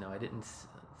scientists. I didn't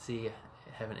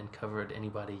haven't uncovered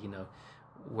anybody,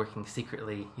 working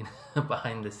secretly,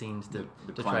 behind the scenes to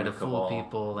try to climate fool cabal.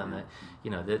 people, and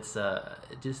that's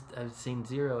just I've seen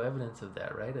zero evidence of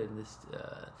that, right?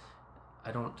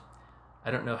 I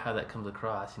don't know how that comes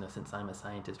across, since I'm a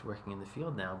scientist working in the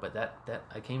field now, but that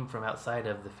I came from outside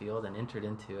of the field and entered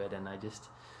into it, and I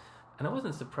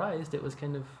wasn't surprised. It was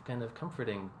kind of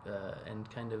comforting and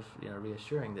kind of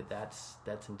reassuring that's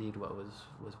indeed what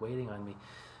was waiting on me.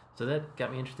 So that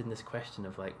got me interested in this question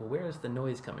of like, well, where is the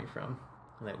noise coming from?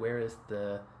 Like, where is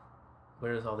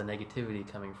all the negativity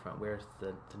coming from? Where's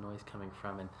the noise coming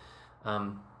from?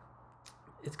 And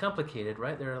it's complicated,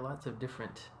 right? There are lots of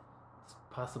different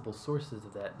possible sources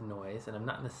of that noise, and I'm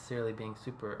not necessarily being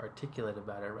super articulate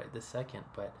about it right this second,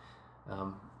 but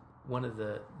one of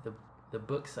the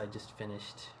books I just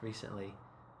finished recently,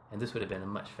 and this would have been a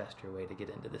much faster way to get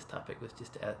into this topic, was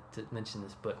just to mention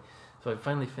this book. So I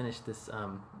finally finished this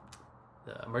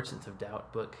the Merchants of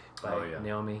Doubt book by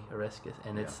Naomi Oreskes,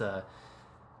 and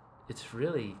it's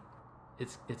really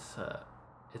it's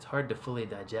hard to fully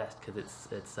digest, because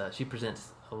it's she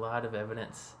presents a lot of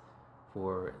evidence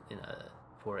for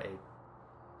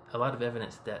a lot of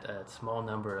evidence that a small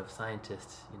number of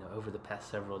scientists over the past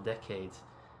several decades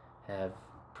have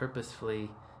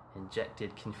purposefully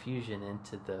injected confusion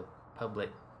into the public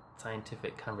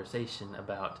scientific conversation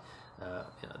about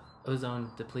ozone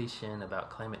depletion,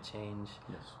 about climate change,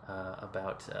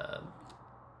 about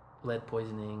lead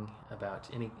poisoning, about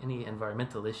any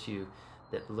environmental issue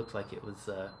that looked like it was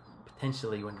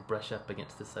potentially going to brush up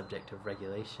against the subject of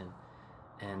regulation.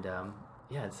 And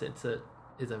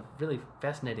it's a really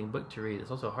fascinating book to read.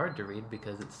 It's also hard to read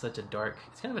because it's such a dark.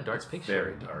 It's kind of a dark picture.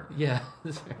 Very dark. Yeah,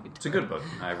 it's very dark. It's a good book.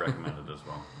 I recommend it as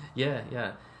well.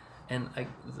 Yeah, and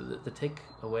the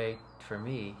takeaway for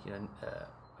me,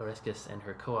 Oreskes and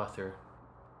her co-author,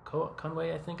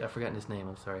 Conway, I think, I've forgotten his name.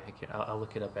 I'm sorry. I'll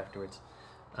look it up afterwards.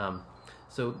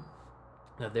 So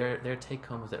their take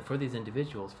home was that for these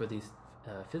individuals, for these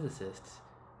physicists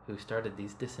who started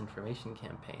these disinformation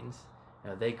campaigns,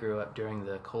 they grew up during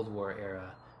the Cold War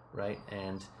era, right?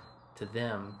 And to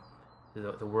them,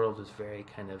 the world was very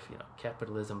kind of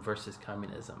capitalism versus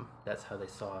communism. That's how they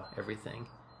saw everything,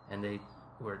 and they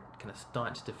were kind of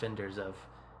staunch defenders of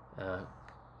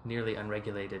nearly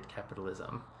unregulated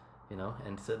capitalism,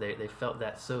 and so they felt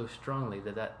that so strongly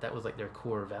that was like their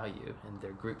core value and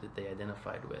their group that they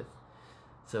identified with.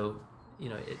 So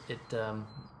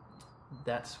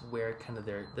that's where kind of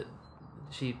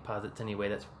she posits anyway,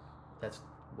 that's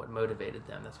what motivated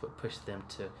them. That's what pushed them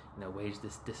to wage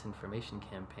this disinformation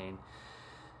campaign.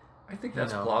 I think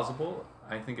that's plausible.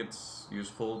 I think it's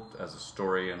useful as a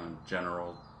story and a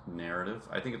general narrative.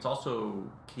 I think it's also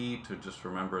key to just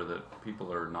remember that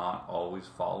people are not always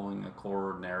following a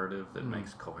core narrative that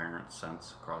makes coherent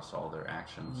sense across all their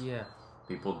actions. Yeah.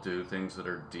 People do things that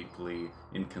are deeply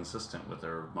inconsistent with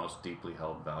their most deeply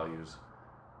held values.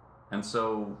 And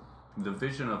so the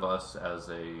vision of us as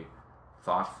a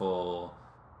thoughtful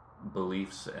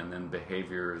beliefs and then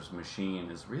behaviors machine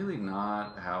is really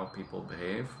not how people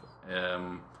behave.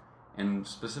 And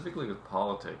specifically with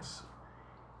politics,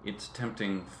 it's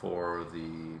tempting for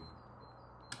the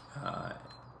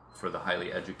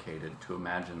highly educated to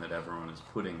imagine that everyone is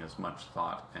putting as much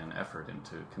thought and effort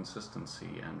into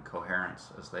consistency and coherence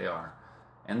as they are.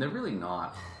 And they're really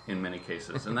not in many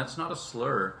cases. And that's not a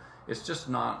slur. It's just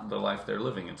not the life they're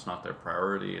living. It's not their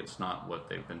priority. It's not what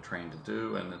they've been trained to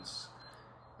do.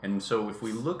 And so if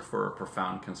we look for a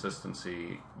profound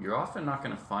consistency, you're often not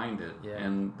going to find it. Yeah.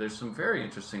 And there's some very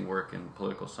interesting work in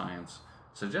political science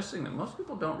suggesting that most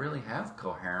people don't really have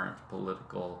coherent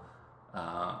political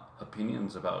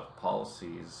opinions about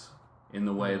policies in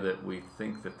the way that we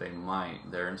think that they might.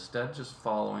 They're instead just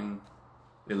following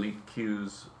elite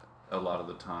cues a lot of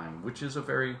the time, which is a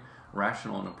very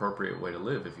rational and appropriate way to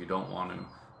live if you don't want to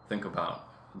think about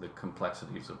the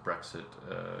complexities of Brexit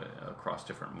across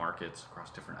different markets, across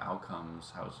different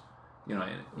outcomes. You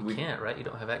can't, right? You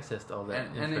don't have access to all that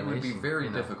information. And it would be very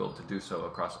difficult to do so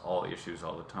across all issues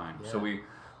all the time. Yeah. So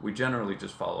we generally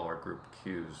just follow our group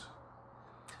cues.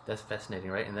 That's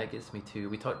fascinating, right? And that gets me to,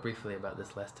 we talked briefly about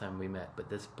this last time we met, but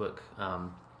this book,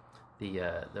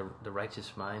 the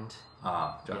Righteous Mind.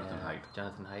 Jonathan Haidt.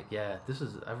 Jonathan Haidt. Yeah,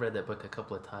 I've read that book a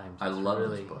couple of times. I love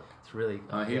this book. It's really.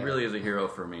 He really is a hero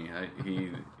for me.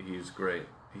 He's great.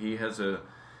 He has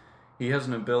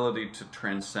an ability to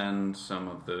transcend some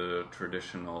of the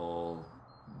traditional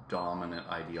dominant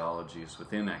ideologies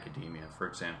within academia. For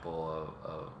example,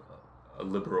 a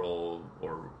liberal,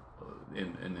 or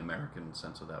in the American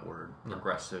sense of that word,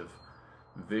 progressive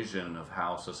vision of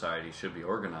how society should be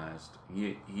organized.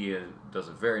 He does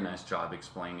a very nice job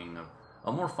explaining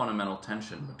a more fundamental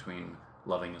tension between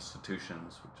loving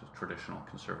institutions, which is traditional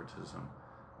conservatism,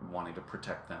 wanting to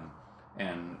protect them,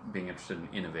 and being interested in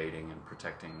innovating and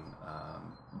protecting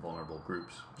vulnerable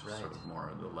groups, which is sort of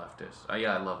more the leftist.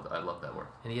 I love that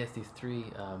work. And he has these three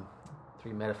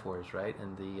metaphors, right?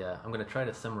 And I'm going to try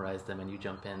to summarize them, and you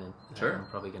jump in, and Sure. I'm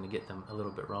probably going to get them a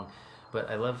little bit wrong. But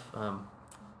I love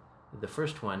the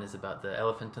first one is about the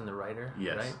elephant and the rider,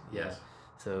 Yes. right? Yeah. Yes.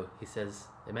 So he says,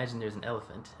 imagine there's an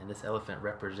elephant, and this elephant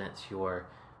represents your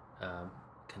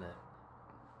kind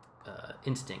of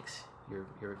instincts,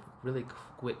 your really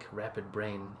quick, rapid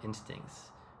brain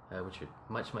instincts, which are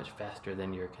much, much faster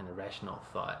than your kind of rational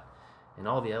thought. And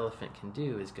all the elephant can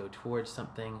do is go towards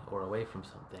something or away from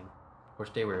something, or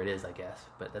stay where it is, I guess.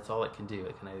 But that's all it can do.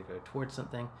 It can either go towards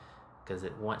something because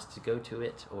it wants to go to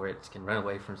it, or it can run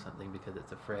away from something because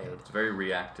it's afraid. It's very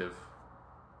reactive,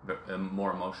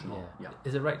 more emotional. Yeah.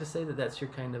 Is it right to say that that's your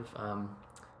kind of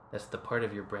that's the part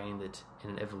of your brain that, in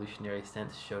an evolutionary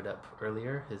sense, showed up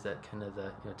earlier? Is that kind of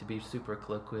the, to be super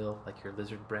colloquial, like your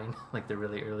lizard brain, like the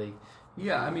really early?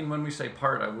 Yeah, I mean, when we say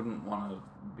part, I wouldn't want to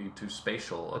be too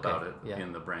spatial about it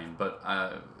in the brain, but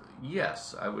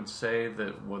yes, I would say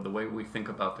that the way we think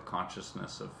about the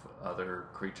consciousness of other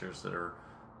creatures that are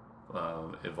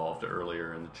evolved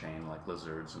earlier in the chain, like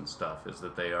lizards and stuff, is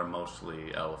that they are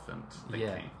mostly elephant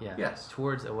thinking. Yeah. Yes.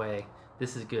 Towards, away.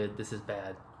 This is good. This is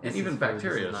bad. And even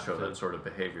bacteria show that sort of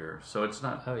behavior. So it's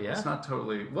not. Oh, yeah? It's not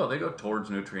totally. Well, they go towards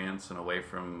nutrients and away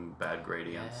from bad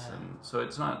gradients, and so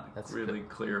it's not really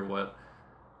clear what.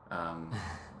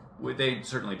 They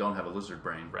certainly don't have a lizard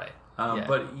brain, right?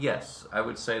 But yes, I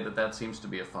would say that seems to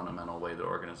be a fundamental way that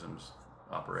organisms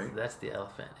operate. So that's the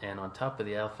elephant, and on top of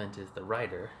the elephant is the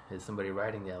rider, is somebody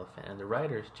riding the elephant, and the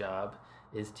rider's job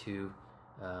is to,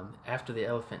 after the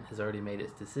elephant has already made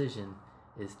its decision,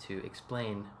 is to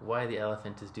explain why the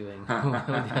elephant is doing what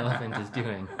the elephant is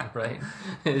doing, right?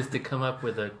 Is to come up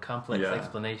with a complex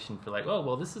explanation for, like, oh,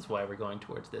 well, this is why we're going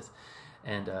towards this.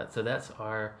 And so that's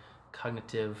our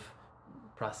cognitive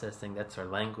processing, that's our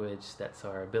language, that's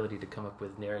our ability to come up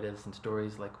with narratives and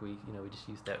stories, like we just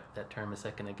used that term a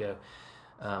second ago.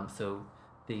 So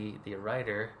the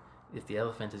rider, if the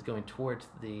elephant is going towards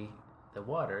the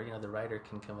water, the writer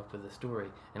can come up with a story,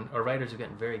 and our writers have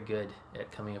gotten very good at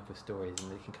coming up with stories,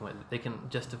 and they can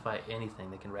justify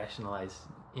anything, they can rationalize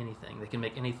anything, they can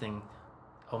make anything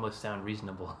almost sound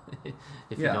reasonable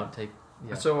if you don't take.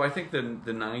 Yeah. So I think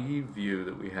the naive view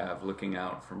that we have, looking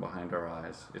out from behind our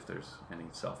eyes, if there's any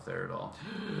self there at all,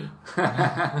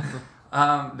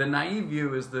 the naive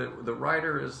view is that the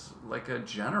writer is like a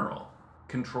general,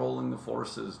 controlling the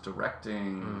forces,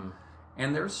 directing.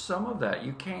 And there's some of that.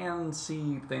 You can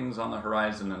see things on the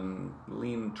horizon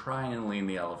and try and lean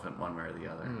the elephant one way or the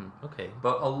other. Okay.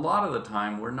 But a lot of the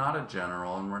time, we're not a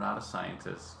general and we're not a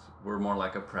scientist. We're more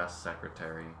like a press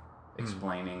secretary,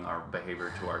 explaining our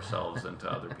behavior to ourselves and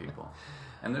to other people.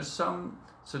 And there's some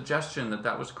suggestion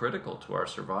that was critical to our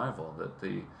survival,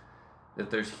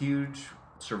 that there's huge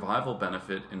survival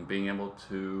benefit in being able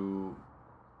to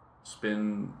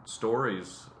spin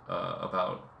stories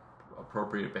about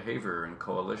appropriate behavior and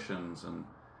coalitions,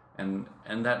 and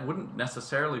that wouldn't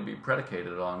necessarily be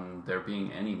predicated on there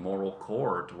being any moral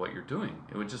core to what you're doing.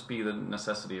 It would just be the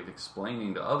necessity of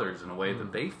explaining to others in a way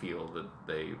that they feel that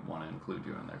they want to include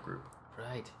you in their group.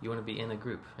 Right. You want to be in a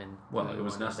group, and it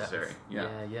was necessary.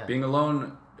 Yeah. Being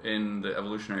alone in the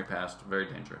evolutionary past, very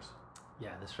dangerous.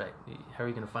 Yeah, that's right. How are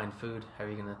you going to find food? How are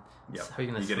you going to? Yeah. How are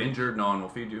you going to? You get injured, no one will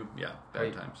feed you. Yeah,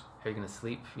 bad times. How are you going to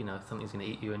sleep? Something's going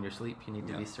to eat you in your sleep. You need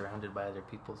to be surrounded by other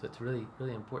people. So it's really,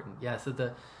 really important. Yeah. So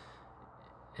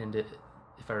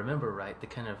if I remember right,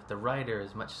 the rider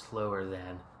is much slower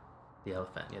than the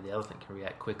elephant. The elephant can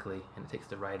react quickly, and it takes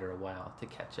the rider a while to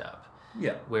catch up.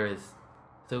 Yeah. Whereas,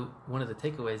 so one of the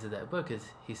takeaways of that book is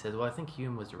he says, well, I think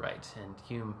Hume was right, and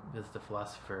Hume is the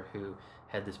philosopher who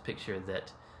had this picture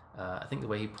that. I think the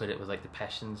way he put it was like the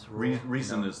passions rule.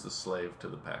 Reason is the slave to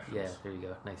the passions. Yeah, there you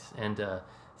go. Nice. And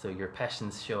so your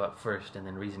passions show up first, and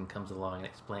then reason comes along and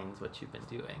explains what you've been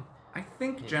doing. I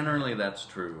think generally that's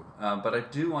true. But I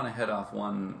do want to head off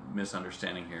one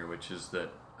misunderstanding here, which is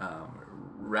that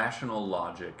rational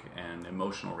logic and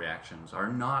emotional reactions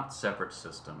are not separate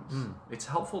systems. It's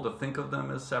helpful to think of them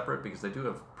as separate because they do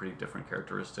have pretty different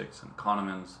characteristics. And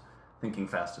Kahneman's Thinking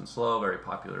Fast and Slow, very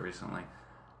popular recently.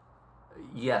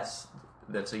 Yes,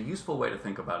 that's a useful way to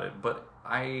think about it, but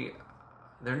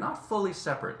they're not fully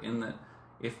separate in that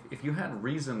if you had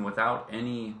reason without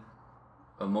any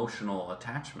emotional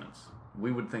attachments,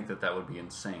 we would think that would be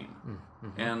insane.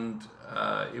 And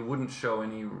it wouldn't show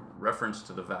any reference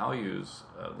to the values,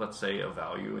 let's say a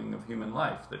valuing of human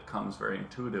life that comes very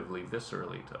intuitively,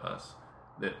 viscerally to us,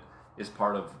 that is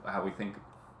part of how we think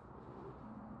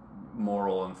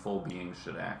moral and full beings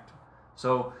should act.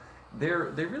 So they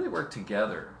really work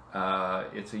together.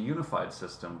 It's a unified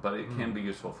system, but it can be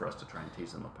useful for us to try and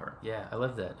tease them apart. Yeah, I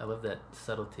love that. I love that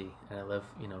subtlety, and I love,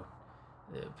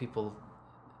 people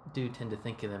do tend to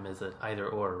think of them as an either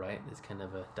or, right? It's kind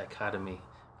of a dichotomy.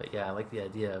 But yeah, I like the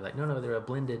idea of like, no, they're a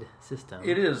blended system.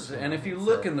 It is, and if you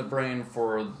look in the brain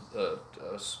for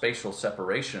a spatial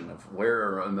separation of where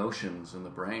are emotions in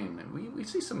the brain, and we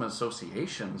see some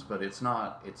associations, but it's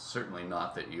certainly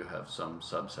not that you have some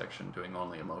subsection doing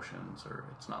only emotions, or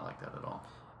it's not like that at all.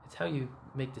 It's how you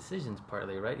make decisions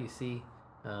partly, right? You see,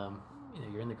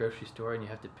 you're in the grocery store and you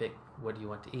have to pick what do you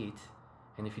want to eat,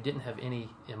 and if you didn't have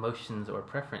any emotions or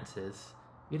preferences,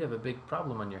 you'd have a big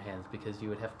problem on your hands, because you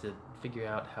would have to figure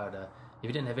out how to, if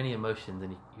you didn't have any emotions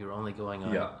and you're only going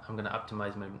on, I'm going to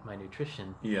optimize my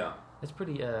nutrition. Yeah. That's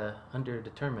pretty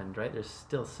underdetermined, right? There's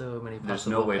still so many possible There's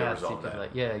no way to paths resolve that.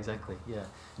 Like, yeah, exactly. Yeah.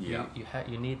 Yeah.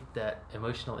 You need that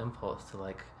emotional impulse to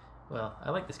like, well,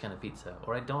 I like this kind of pizza,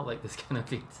 or I don't like this kind of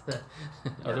pizza.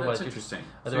 Otherwise, that's interesting.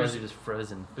 Otherwise, you're just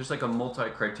frozen. There's like a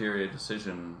multi-criteria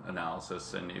decision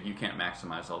analysis, and if you can't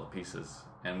maximize all the pieces,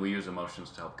 and we use emotions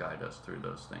to help guide us through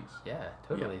those things. Yeah,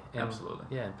 totally. Yeah, absolutely.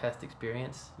 Yeah, and past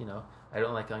experience, I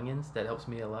don't like onions. That helps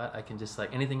me a lot. I can just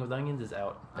like anything with onions is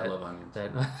out. I love onions.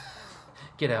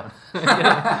 Get out. Get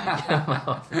out of my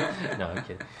office. No, I'm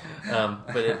kidding.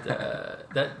 But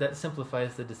that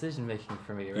simplifies the decision making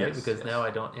for me, right? Yes, because now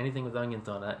anything with onions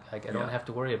on it, I don't have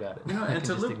to worry about it. And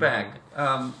to look back,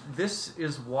 this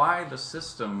is why the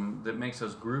system that makes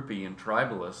us groupie and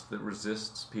tribalist, that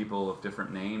resists people of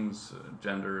different names,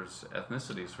 genders,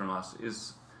 ethnicities from us,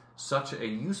 is such a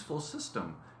useful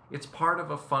system. It's part of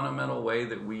a fundamental way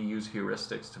that we use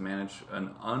heuristics to manage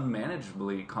an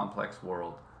unmanageably complex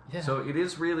world. Yeah. So it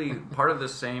is really part of the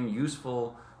same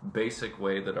useful, basic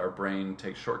way that our brain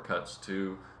takes shortcuts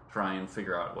to try and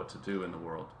figure out what to do in the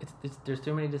world. There's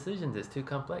too many decisions. It's too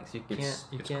complex.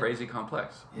 It's crazy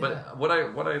complex. Yeah. But what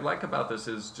I like about this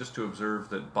is just to observe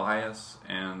that bias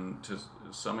and to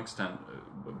some extent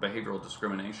behavioral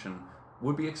discrimination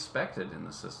would be expected in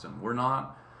the system. We're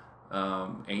not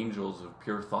angels of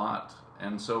pure thought.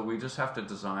 And so we just have to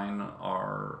design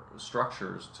our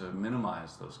structures to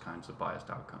minimize those kinds of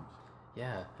biased outcomes.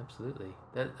 Yeah, absolutely.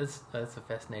 That's a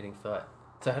fascinating thought.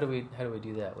 So how do we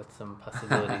do that? What's some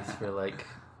possibilities for like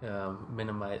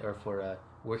minimize or for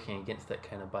working against that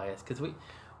kind of bias? Because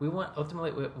we want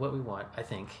ultimately what we want. I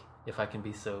think, if I can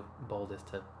be so bold as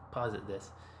to posit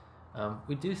this,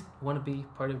 we do want to be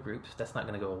part of groups. That's not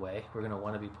going to go away. We're going to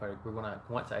want to be part of. We're going to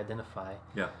want to identify.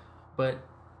 Yeah. But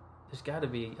there's got to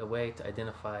be a way to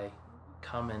identify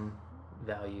common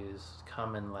values,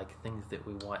 common like things that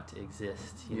we want to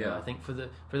exist. You know, I think for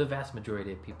the vast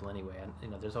majority of people anyway,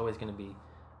 and there's always going to be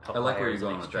outliers. I like where you're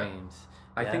going with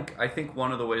that. I think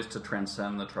one of the ways to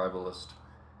transcend the tribalist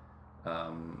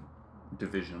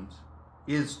divisions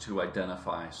is to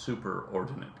identify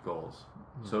superordinate goals.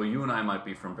 Mm-hmm. So you and I might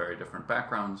be from very different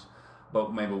backgrounds,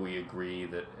 but maybe we agree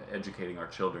that educating our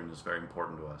children is very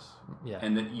important to us. Yeah.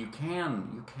 And that you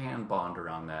can bond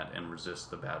around that and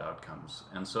resist the bad outcomes.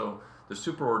 And so the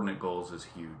superordinate goals is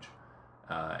huge.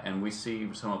 And we see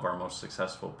some of our most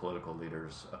successful political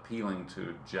leaders appealing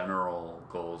to general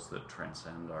goals that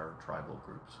transcend our tribal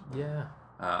groups. Yeah.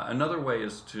 Another way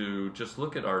is to just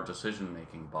look at our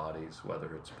decision-making bodies,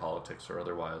 whether it's politics or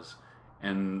otherwise,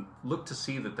 and look to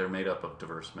see that they're made up of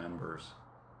diverse members.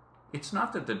 It's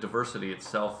not that the diversity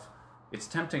itself, it's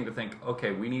tempting to think,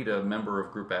 okay, we need a member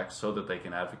of Group X so that they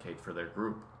can advocate for their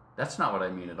group. That's not what I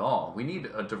mean at all. We need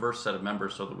a diverse set of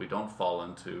members so that we don't fall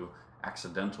into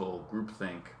accidental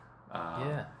groupthink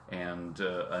and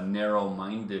a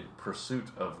narrow-minded pursuit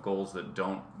of goals that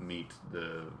don't meet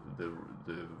the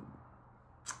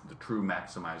true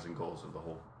maximizing goals of the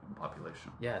whole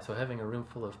population. Yeah, so having a room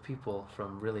full of people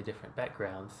from really different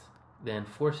backgrounds then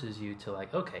forces you to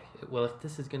like, okay, well, if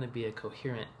this is going to be a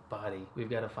coherent body,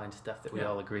 we've got to find stuff that we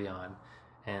all agree on,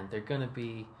 and there's going to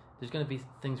be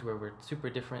things where we're super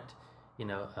different. You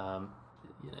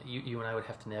and I would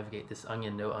have to navigate this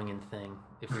onion no onion thing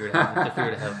if we were to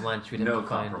have lunch. We'd have to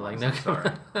find like no.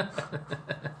 Sorry.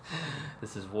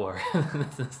 This is war.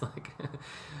 This is like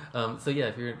so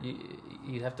yeah. If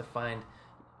you'd have to find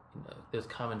those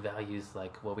common values,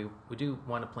 like, well, we do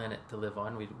want a planet to live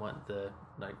on. We want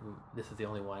this is the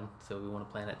only one, so we want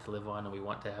a planet to live on, and we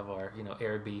want to have our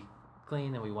air be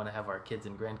clean, and we want to have our kids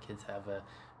and grandkids have a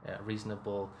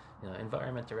reasonable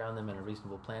environment around them and a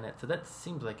reasonable planet. So that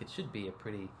seems like it should be a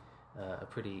pretty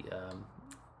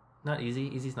not easy.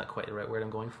 Easy's not quite the right word I'm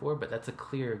going for, but that's a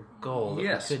clear goal. That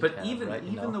Yes, we could but have, even right?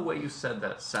 even the way you said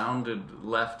that sounded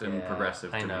left and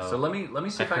progressive to I know. me. So let me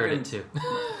see if I heard can it too.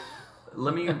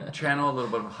 let me channel a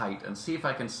little bit of height and see if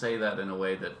I can say that in a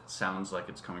way that sounds like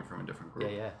it's coming from a different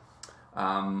group. Yeah.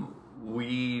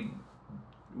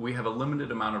 We have a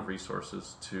limited amount of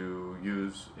resources to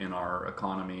use in our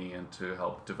economy and to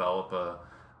help develop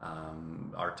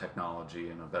our technology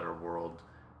in a better world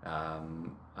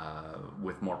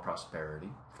with more prosperity.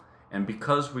 And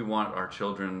because we want our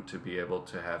children to be able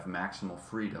to have maximal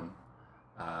freedom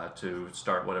to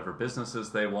start whatever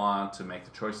businesses they want, to make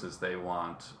the choices they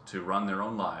want, to run their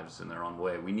own lives in their own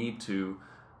way, we need to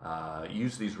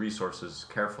use these resources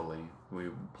carefully. We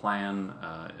plan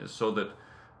so that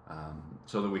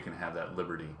we can have that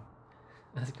liberty.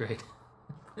 That's great.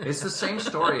 It's the same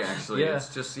story, actually. Yeah.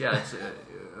 It's just,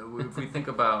 if we think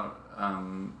about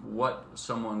what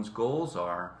someone's goals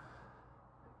are,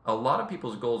 a lot of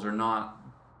people's goals are not,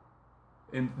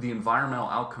 the environmental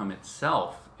outcome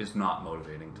itself is not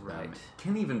motivating to them. Right. It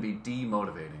can even be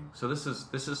demotivating. So this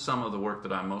is some of the work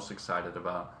that I'm most excited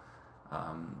about,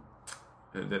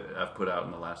 that I've put out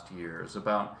in the last year, is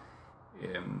about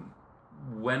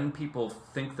when people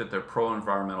think that their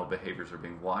pro-environmental behaviors are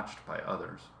being watched by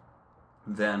others,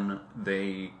 then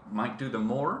they might do them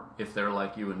more if they're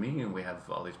like you and me and we have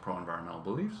all these pro-environmental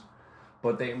beliefs,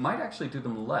 but they might actually do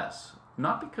them less,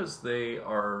 not because they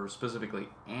are specifically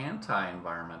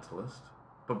anti-environmentalist,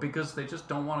 but because they just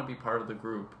don't want to be part of the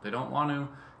group. They don't want to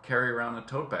carry around a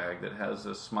tote bag that has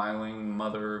a smiling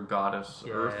mother goddess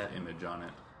earth image on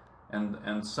it.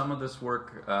 And some of this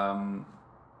work,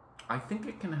 I think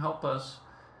it can help us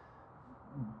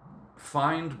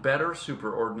find better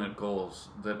superordinate goals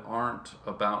that aren't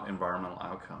about environmental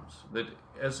outcomes. That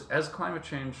as climate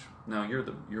change, now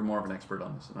you're more of an expert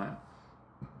on this than I am,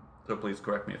 so please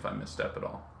correct me if I misstep at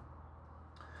all.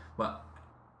 But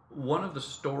one of the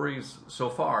stories so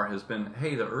far has been,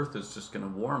 hey, the Earth is just going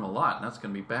to warm a lot, and that's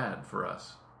going to be bad for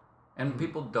us. And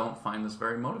people don't find this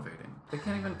very motivating. They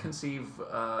can't even conceive,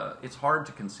 it's hard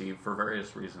to conceive for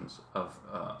various reasons of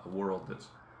a world that's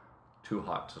too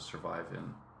hot to survive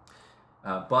in.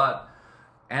 But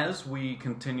as we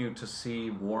continue to see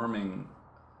warming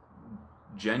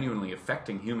genuinely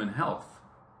affecting human health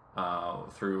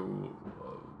through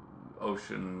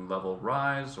ocean level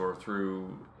rise or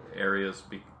through areas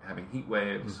having heat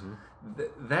waves,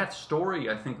 that story,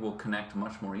 I think, will connect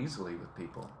much more easily with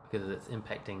people. Because it's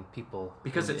impacting people.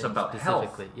 Because it's about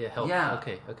health. Yeah, health. Yeah.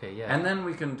 Okay, yeah. And then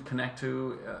we can connect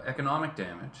to economic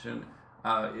damage. And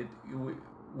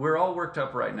we're all worked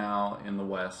up right now in the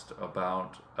West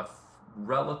about a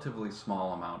relatively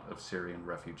small amount of Syrian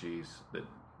refugees that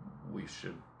we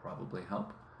should probably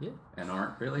help. Yeah. And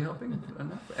aren't really helping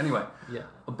enough. Anyway. Yeah.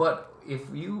 But if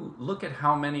you look at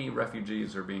how many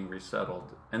refugees are being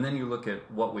resettled, and then you look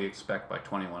at what we expect by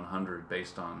 2100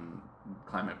 based on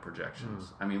climate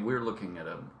projections, I mean, we're looking at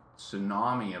a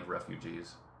tsunami of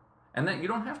refugees. And then you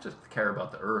don't have to care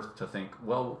about the Earth to think,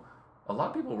 well, a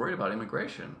lot of people are worried about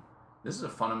immigration. This is a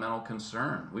fundamental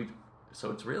concern.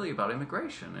 So it's really about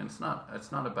immigration, and it's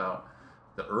not about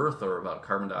the Earth or about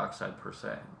carbon dioxide per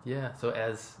se. Yeah. So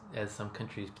as some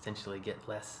countries potentially get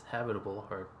less habitable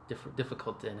or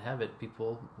difficult to inhabit,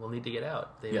 people will need to get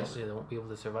out. They won't be able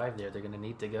to survive there. They're going to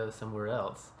need to go somewhere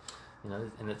else.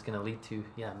 And it's going to lead to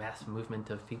mass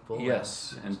movement of people.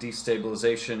 Yes, and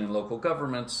destabilization in local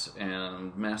governments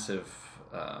and massive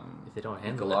if they don't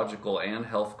handle ecological and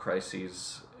health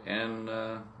crises, and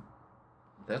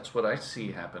that's what I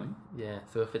see happening. Yeah.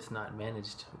 So if it's not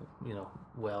managed,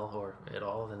 well or at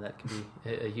all, then that can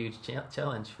be a huge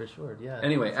challenge for sure. Yeah.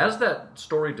 Anyway, as that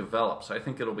story develops, I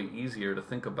think it'll be easier to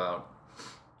think about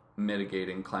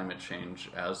mitigating climate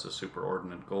change as a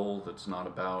superordinate goal that's not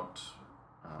about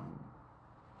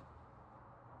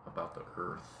the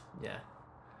Earth. Yeah.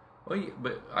 Well,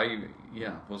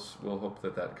 we'll hope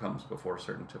that comes before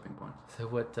certain tipping points. So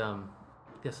what? So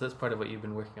that's part of what you've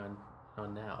been working on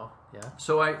now. Yeah.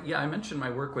 So I mentioned my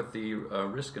work with the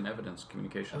Risk and Evidence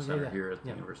Communication Center here at the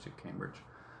University of Cambridge.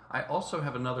 I also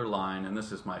have another line, and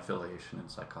this is my affiliation in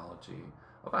psychology,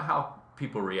 about how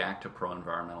people react to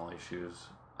pro-environmental issues.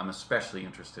 I'm especially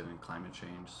interested in climate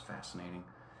change. It's fascinating.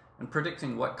 And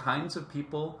predicting what kinds of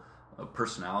people,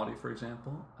 personality, for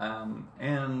example,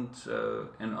 and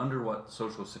under what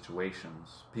social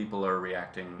situations people are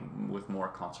reacting with more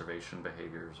conservation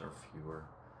behaviors or fewer.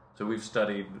 So we've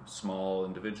studied small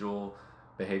individual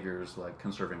behaviors like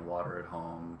conserving water at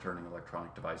home, turning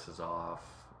electronic devices off,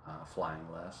 flying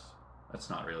less. That's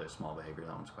not really a small behavior.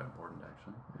 That one's quite important,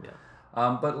 actually.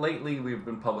 Yeah. But lately we've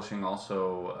been publishing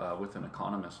also with an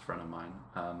economist friend of mine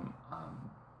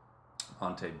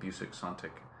Ante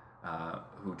Busick-Sontiq,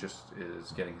 who just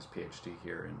is getting his PhD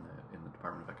here in the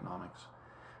Department of Economics.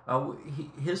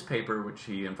 His paper, which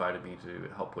he invited me to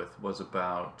help with, was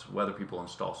about whether people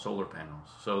install solar panels.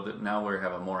 So that now we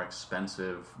have a more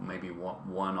expensive, maybe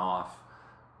one-off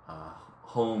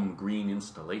home green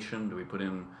installation. Do we put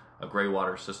in a gray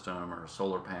water system or a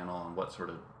solar panel, and what sort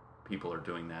of people are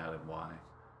doing that and why?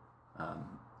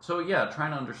 So yeah,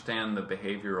 trying to understand the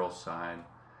behavioral side.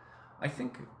 I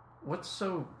think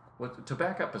to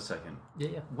back up a second,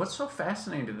 what's so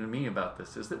fascinating to me about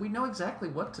this is that we know exactly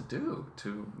what to do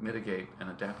to mitigate and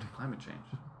adapt to climate change.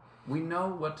 We know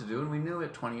what to do, and we knew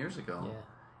it 20 years ago. Yeah.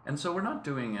 And so we're not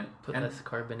doing it. Put less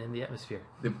carbon in the atmosphere.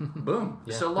 Boom.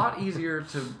 Yeah. It's a lot easier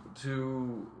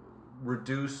to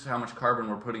reduce how much carbon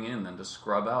we're putting in than to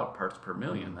scrub out parts per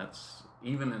million. That's,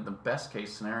 even in the best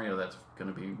case scenario, that's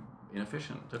going to be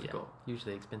inefficient, difficult. Yeah,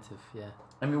 usually expensive, yeah.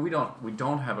 I mean, we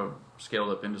don't have a scaled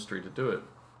up industry to do it,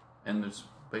 and there's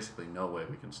basically no way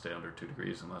we can stay under 2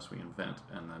 degrees unless we invent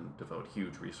and then devote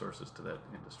huge resources to that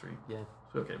industry. Yeah.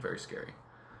 So okay, very scary.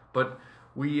 But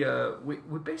we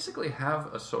basically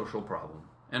have a social problem,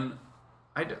 and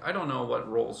I don't know what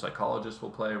role psychologists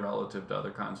will play relative to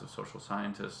other kinds of social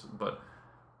scientists, but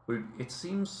it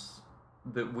seems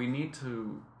that we need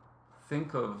to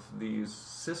think of these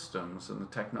systems and the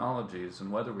technologies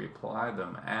and whether we apply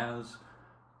them as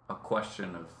a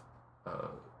question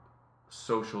of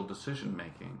social decision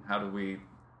making. How do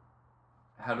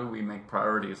we make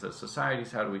priorities as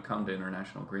societies? How do we come to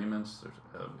international agreements?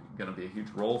 There's going to be a huge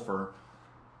role for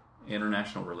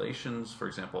international relations, for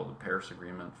example, the Paris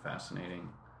Agreement, fascinating.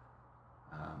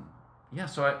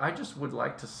 So I just would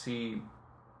like to see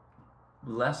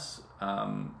less,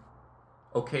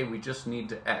 okay, we just need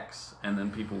to X, and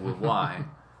then people will Y,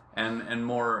 and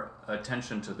more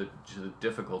attention to the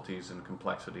difficulties and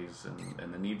complexities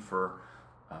and the need for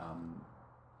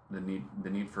the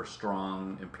need for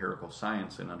strong empirical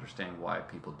science and understanding why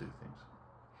people do things.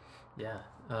 Yeah.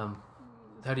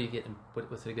 How do you get?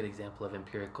 What's a good example of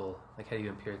empirical? Like, how do you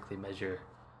empirically measure?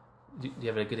 Do you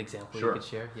have a good example you could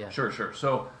share? Yeah. Sure.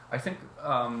 So I think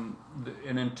an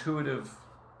intuitive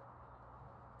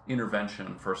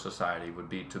intervention for society would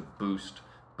be to boost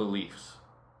beliefs.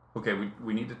 Okay,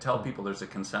 we need to tell people there's a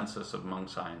consensus among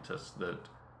scientists that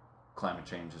climate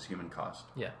change is human caused.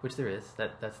 Yeah, which there is.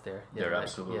 That's there. Yeah, there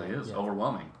absolutely is. Yeah.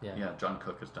 Overwhelming. Yeah. John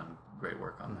Cook has done great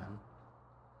work on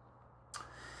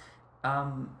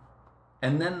Mm-hmm. that.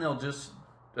 And then they'll just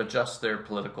adjust their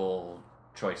political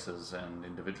choices and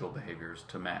individual behaviors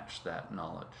to match that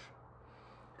knowledge.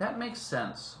 That makes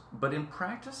sense, but in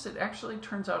practice, it actually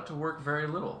turns out to work very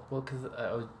little. Well, because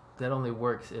that only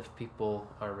works if people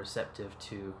are receptive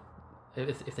to,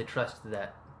 if they trust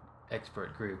that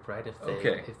expert group, right?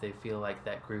 If they feel like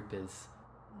that group is...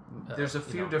 There's a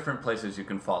few different places you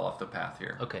can fall off the path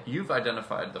here. Okay. You've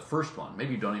identified the first one.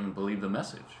 Maybe you don't even believe the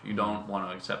message. You don't want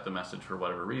to accept the message for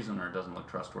whatever reason, or it doesn't look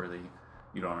trustworthy.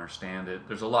 You don't understand it.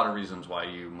 There's a lot of reasons why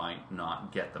you might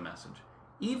not get the message.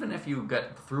 Even if you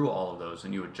get through all of those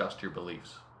and you adjust your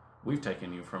beliefs, we've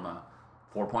taken you from a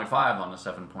 4.5 on a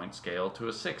 7-point scale to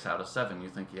a 6 out of 7. You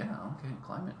think,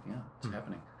 climate, it's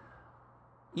happening.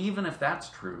 Even if that's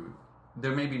true,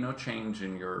 there may be no change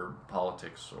in your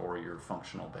politics or your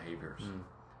functional behaviors.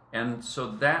 And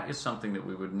so that is something that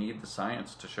we would need the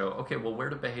science to show, okay, well, where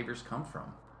do behaviors come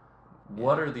from?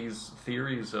 What are these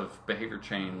theories of behavior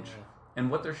change?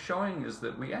 And what they're showing is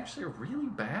that we actually are really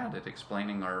bad at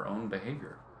explaining our own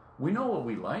behavior. We know what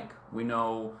we like. We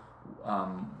know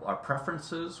our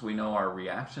preferences. We know our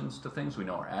reactions to things. We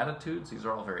know our attitudes. These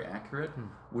are all very accurate.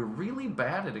 We're really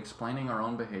bad at explaining our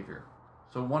own behavior.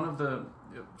 So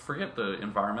forget the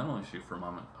environmental issue for a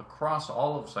moment. Across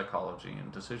all of psychology and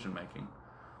decision making,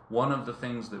 one of the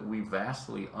things that we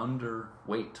vastly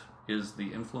underweight is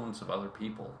the influence of other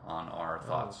people on our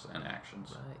thoughts and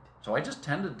actions. Right. So I just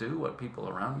tend to do what people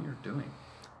around me are doing.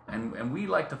 And we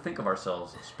like to think of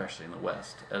ourselves, especially in the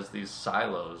West, as these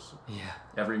silos. Yeah.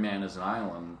 Every man is an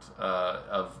island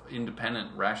of independent,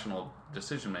 rational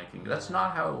decision making. That's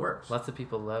not how it works. Lots of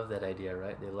people love that idea,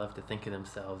 right? They love to think of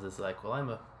themselves as like, well, I'm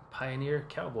a pioneer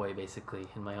cowboy, basically,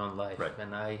 in my own life. Right.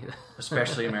 And I...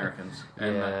 Especially Americans.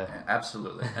 And,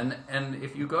 absolutely. And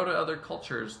if you go to other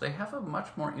cultures, they have a much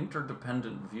more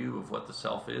interdependent view of what the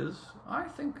self is. I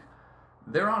think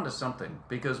they're onto something,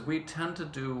 because we tend to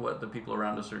do what the people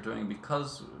around us are doing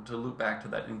because, to loop back to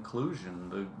that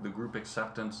inclusion, the group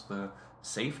acceptance, the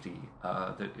safety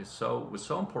that was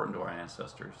so important to our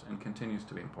ancestors and continues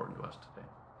to be important to us today.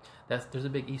 There's a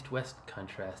big East-West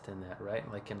contrast in that,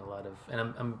 right? Like in a lot of,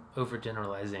 and I'm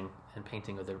overgeneralizing and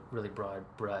painting with a really broad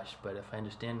brush, but if I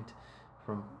understand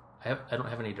from I don't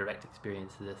have any direct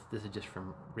experience of this. This is just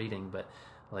from reading, but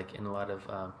like in a lot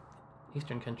of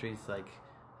Eastern countries, like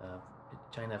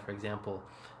China, for example,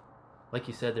 like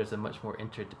you said, there's a much more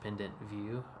interdependent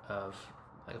view of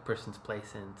like a person's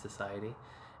place in society,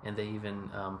 and they even,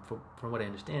 from what I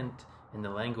understand, in the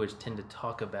language tend to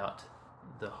talk about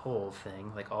the whole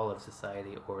thing, like all of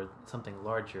society or something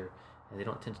larger, and they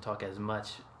don't tend to talk as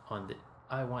much on the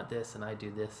I want this and I do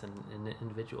this and an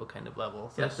individual kind of level.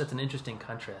 So Yes. that's an interesting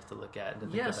contrast to look at and to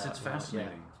think Yes, about. it's you know,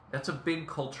 fascinating. That's a big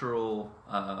cultural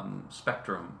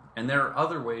spectrum, and there are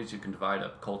other ways you can divide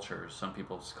up cultures. Some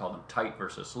people call them tight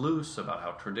versus loose, about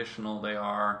how traditional they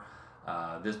are.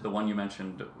 The one you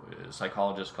mentioned,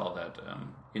 psychologists call that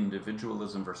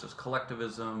individualism versus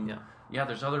collectivism. Yeah.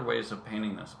 There's other ways of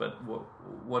painting this, but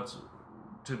what's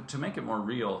to make it more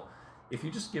real, if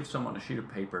you just give someone a sheet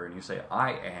of paper and you say,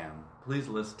 I am, please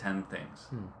list 10 things.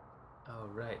 Oh,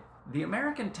 right. The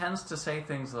American tends to say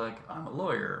things like, I'm a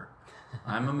lawyer,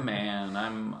 I'm a man,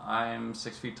 I'm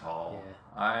 6 feet tall,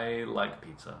 Yeah. I like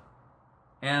pizza.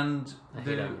 And I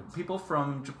hate the onions. people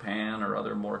from Japan or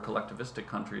other more collectivistic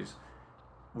countries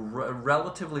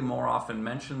relatively more often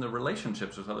mention the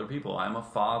relationships with other people. I'm a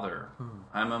father.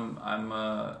 I'm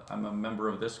a member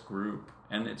of this group,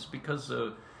 and it's because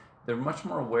they're much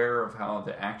more aware of how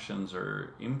the actions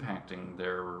are impacting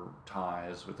their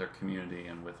ties with their community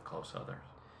and with close others.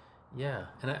 Yeah,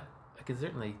 and I can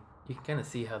certainly, you can kind of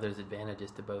see how there's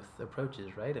advantages to both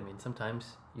approaches, right? I mean,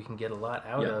 sometimes you can get a lot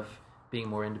out Yeah. of being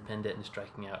more independent and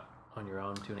striking out on your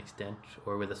own to an extent,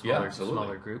 or with a absolutely.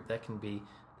 smaller group.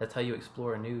 That's how you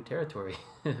explore a new territory.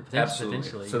 Absolutely.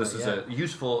 Potentially. So this is a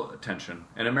useful tension.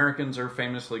 And Americans are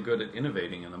famously good at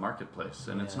innovating in the marketplace,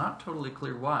 and it's not totally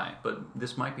clear why, but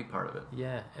this might be part of it.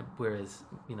 Yeah, whereas,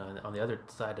 on the other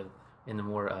side of, in the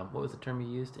more, what was the term you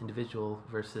used? Individual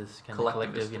versus kind of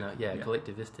collective, Collectivistic.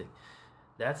 collectivistic.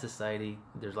 That society,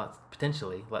 there's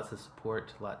potentially lots of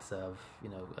support, lots of,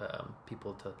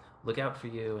 people to look out for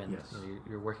you, and Yes.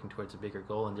 you're working towards a bigger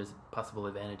goal, and there's possible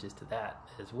advantages to that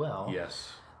as well.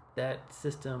 Yes. That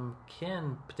system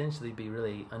can potentially be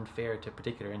really unfair to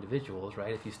particular individuals,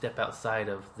 right? If you step outside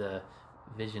of the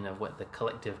vision of what the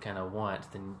collective kind of wants,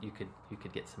 then you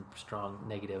could get some strong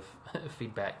negative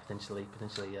feedback potentially.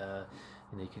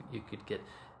 You could get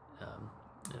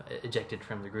ejected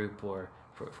from the group, or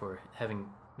for having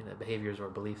behaviors or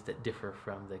beliefs that differ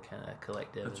from the kind of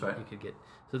collective. That's right. You could get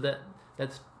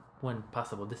that's one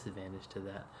possible disadvantage to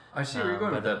that. I see where you're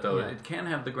going with that, though. Yeah. It can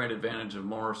have the great advantage of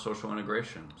more social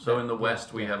integration. So in the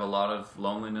West, we have a lot of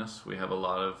loneliness, we have a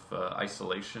lot of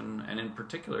isolation, and in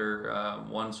particular,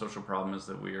 one social problem is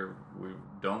that we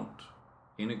don't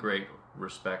integrate,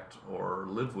 respect, or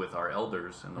live with our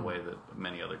elders in the way that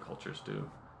many other cultures do.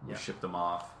 We ship them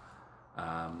off.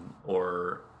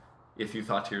 Or if you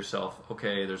thought to yourself,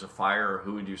 okay, there's a fire,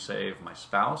 who would you save, my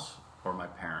spouse or my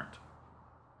parent?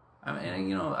 I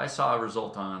mean, I saw a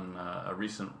result on a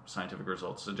recent scientific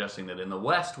result suggesting that in the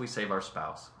West we save our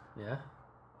spouse. Yeah.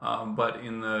 But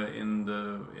in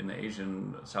the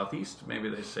Asian Southeast, maybe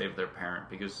they save their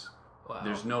parent, because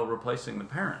there's no replacing the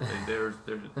parent.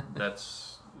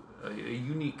 That's a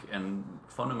unique and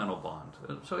fundamental bond.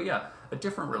 So a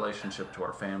different relationship to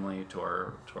our family, to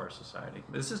our society.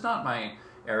 This is not my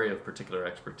area of particular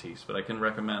expertise, but I can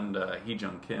recommend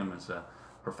Hee-Jung Kim as a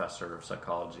professor of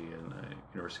psychology in the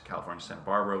University of California, Santa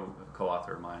Barbara,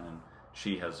 co-author of mine, and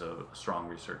she has a strong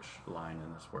research line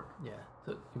in this work. Yeah.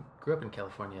 So you grew up in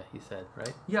California, you said,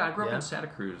 right? Yeah, I grew up in Santa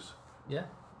Cruz. Yeah.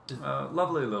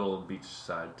 Lovely little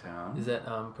beachside town. Is that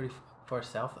pretty far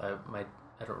south?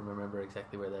 I don't remember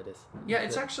exactly where that is. Yeah,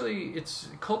 it's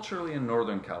culturally in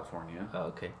Northern California. Oh,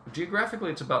 okay. Geographically,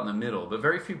 it's about in the middle, but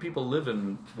very few people live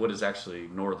in what is actually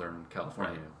Northern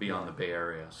California, beyond the Bay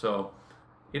Area. So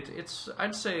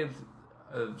I'd say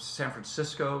San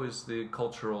Francisco is the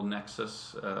cultural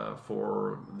nexus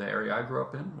for the area I grew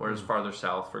up in, whereas farther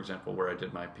south, for example, where I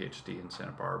did my PhD in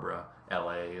Santa Barbara,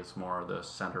 LA is more the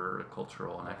center,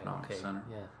 cultural and economic center.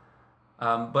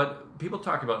 Yeah. But people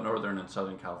talk about Northern and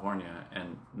Southern California,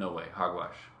 and no way,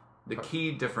 hogwash. The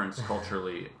key difference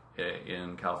culturally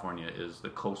in California is the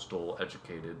coastal,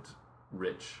 educated,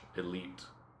 rich, elite,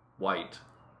 white,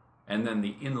 and then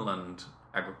the inland,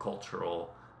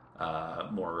 agricultural,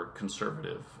 more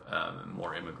conservative,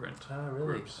 more immigrant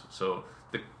groups. So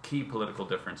the key political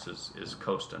difference is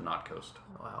coast and not coast.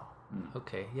 Wow.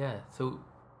 Okay. Yeah. So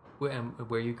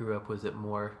where you grew up, was it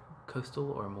more coastal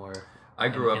or more? I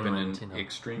grew up inland, in an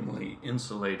extremely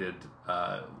insulated,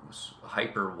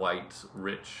 hyper white,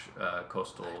 rich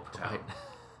coastal town.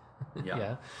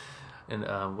 Yeah. And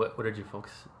what did your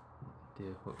folks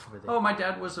do? What were they? Oh, my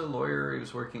dad was a lawyer. He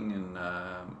was working in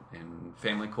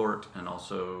family court and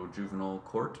also juvenile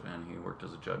court, and he worked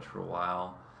as a judge for a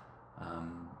while.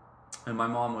 And my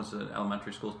mom was an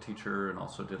elementary school teacher and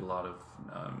also did a lot of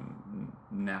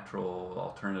natural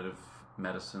alternative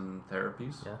medicine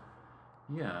therapies. Yeah.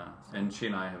 Yeah, and she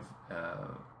and I have.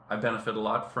 I benefit a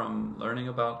lot from learning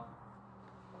about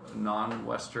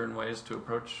non-Western ways to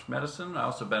approach medicine. I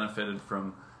also benefited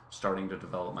from starting to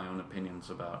develop my own opinions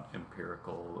about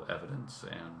empirical evidence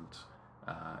and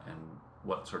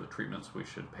what sort of treatments we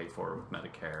should pay for with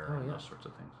Medicare and those sorts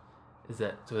of things. Is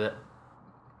that so? That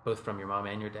both from your mom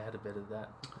and your dad, a bit of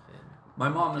that. My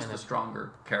mom is the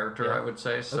stronger character, I would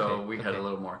say. So we had a okay.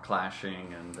 little more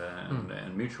clashing and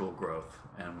mutual growth,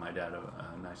 and my dad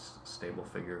a nice stable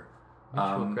figure.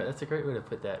 Mutual growth. That's a great way to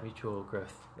put that. Mutual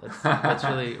growth. That's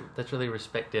really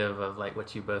respective of like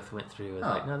what you both went through. It's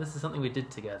like, no, this is something we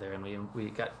did together, and we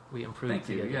improved Thank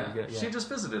you. together. Yeah. She just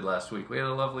visited last week. We had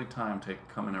a lovely time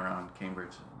coming around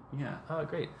Cambridge. Yeah. Oh,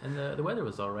 great. And the weather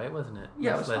was all right, wasn't it?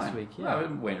 Yeah, it was last fine. week. Yeah, it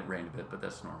rained a bit, but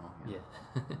that's normal. Yeah.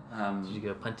 Did you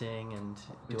go punting and?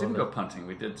 We didn't go punting.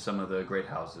 We did some of the great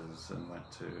houses and went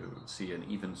to see an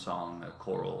Evensong, a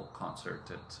choral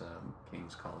concert at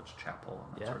King's College Chapel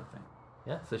and that sort of thing.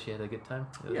 Yeah, so she had a good time.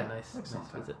 It was a nice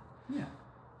visit. Yeah.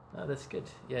 Oh, that's good.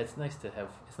 Yeah, it's nice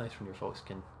when your folks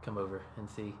can come over and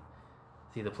see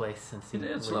the place and see where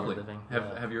you're living.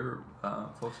 Have your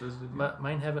folks visited you?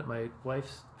 Mine haven't. My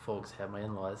wife's folks have. My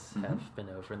in-laws have been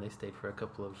over, and they stayed for a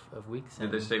couple of weeks.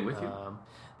 Did they stay with you?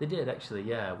 They did actually.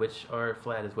 Yeah, which our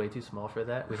flat is way too small for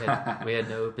that. We had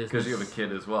no business because you have a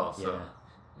kid as well. So. Yeah.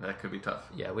 That could be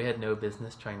tough. Yeah, we had no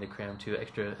business trying to cram 2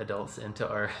 extra adults into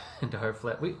our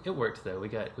flat. It worked though. We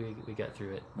got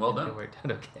through it. Well done. It worked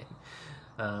out okay.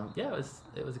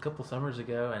 It was a couple summers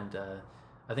ago, and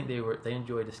I think they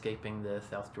enjoyed escaping the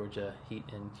South Georgia heat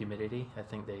and humidity. I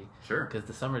think because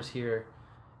the summers here,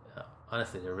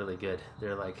 honestly, they're really good.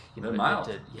 They're like they're mild.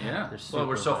 They're super well,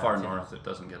 we're so mild, far north it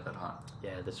doesn't get that hot.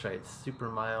 Yeah, that's right. It's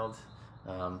super mild.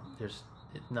 There's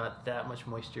not that much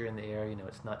moisture in the air.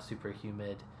 It's not super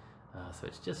humid. So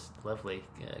it's just lovely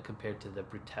compared to the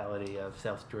brutality of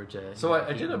South Georgia. So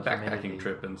I did a backpacking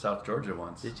trip in South Georgia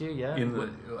once. Did you? Yeah.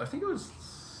 I think it was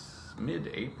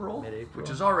mid-April, which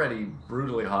is already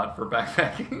brutally hot for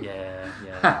backpacking.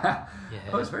 Yeah.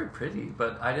 It was very pretty,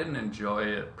 but I didn't enjoy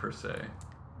it per se.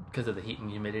 Because of the heat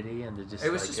and humidity, and it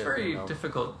was just very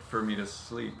difficult for me to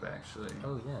sleep. Actually.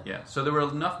 Oh yeah. Yeah. So there were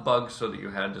enough bugs so that you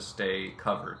had to stay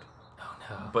covered.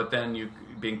 But then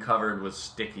being covered was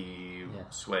sticky,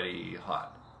 sweaty,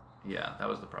 hot. Yeah, that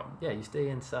was the problem. Yeah, you stay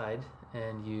inside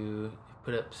and you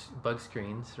put up bug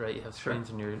screens, right? You have screens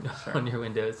on your on your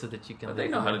windows so that you can. But they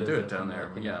know how to do it down there.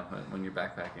 But yeah, but when you're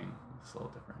backpacking, it's a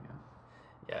little different.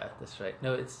 Yeah, that's right.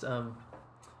 No, it's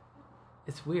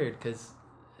weird because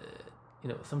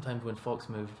sometimes when folks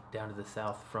move down to the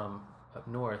south from up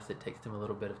north, it takes them a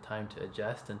little bit of time to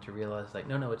adjust and to realize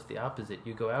no, it's the opposite.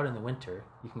 You go out in the winter,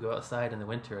 you can go outside in the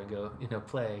winter and go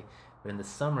play, but in the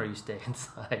summer you stay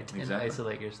inside and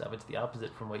isolate yourself. It's the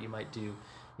opposite from what you might do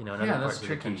in other parts of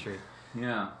the country.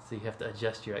 Yeah. So you have to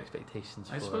adjust your expectations.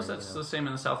 I suppose that's the same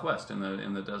in the Southwest, in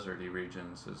the deserty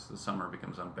regions. As the summer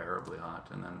becomes unbearably hot,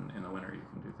 and then in the winter you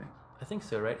can do things. I think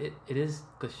so, right? It is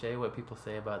cliche what people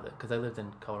say about it, because I lived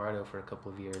in Colorado for a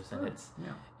couple of years, and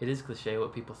it is cliche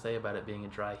what people say about it being a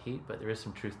dry heat, but there is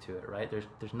some truth to it, right?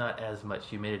 There's not as much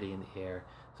humidity in the air,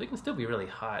 so it can still be really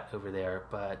hot over there,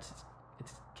 but it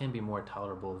can be more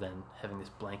tolerable than having this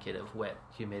blanket of wet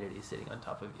humidity sitting on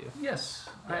top of you. Yes,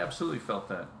 I absolutely felt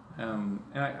that. And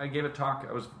I gave a talk.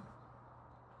 I was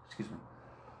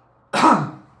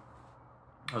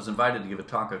invited to give a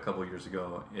talk a couple of years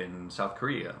ago in South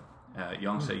Korea at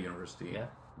Yonsei University. Yeah.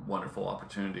 Wonderful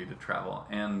opportunity to travel,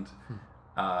 and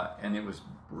it was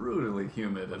brutally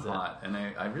humid and hot, and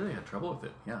I really had trouble with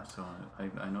it. Yeah, so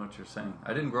I know what you're saying.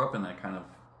 I didn't grow up in that kind of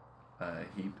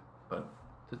heat, but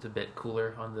it's a bit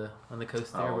cooler on the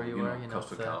coast there where you are.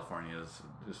 Coastal California is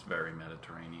just very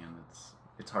Mediterranean.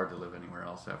 It's hard to live anywhere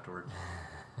else afterwards.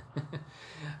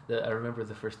 I remember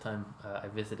the first time I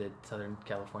visited Southern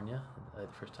California. The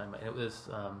first time, and it was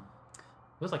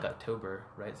like October,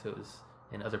 right? So it was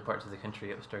in other parts of the country.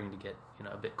 It was starting to get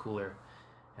a bit cooler,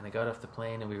 and I got off the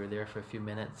plane and we were there for a few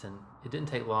minutes, and it didn't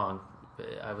take long.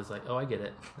 But I was like, oh, I get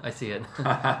it. I see it.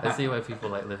 I see why people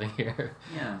like living here.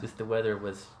 Yeah. Just the weather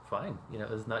was fine. It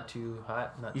was not too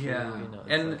hot, not too.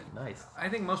 And nice. I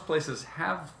think most places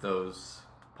have those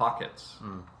pockets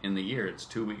in the year. It's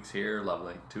 2 weeks here,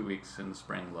 lovely. 2 weeks in the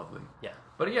spring, lovely. Yeah.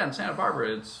 But in Santa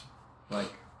Barbara, it's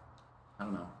like, I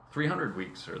don't know, 300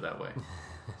 weeks are that way.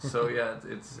 So yeah,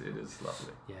 it is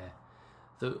lovely. Yeah.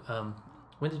 So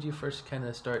When did you first kind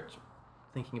of start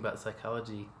thinking about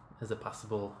psychology as a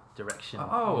possible direction?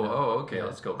 Okay. Yeah.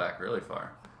 Let's go back really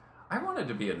far. I wanted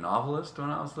to be a novelist when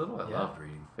I was little. I loved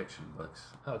reading fiction books.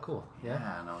 Oh, cool.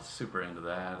 Yeah. And I was super into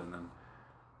that. And then,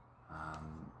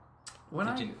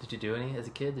 did you do any as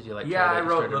a kid? Did you like? Yeah, try I to,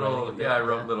 wrote started writing a little. bit? Yeah, I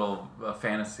wrote little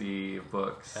fantasy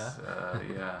books.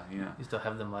 Yeah? Yeah. You still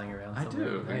have them lying around I somewhere?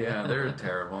 do. Oh, Yeah, they're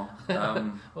terrible.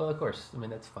 Well, of course. I mean,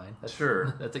 that's fine. That's,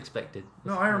 Sure. That's expected.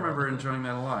 No, I remember enjoying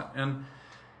that a lot. And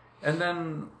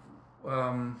then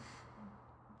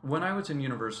when I was in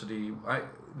university,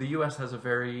 the U.S. has a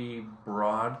very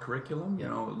broad curriculum, you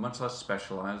know, much less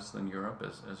specialized than Europe,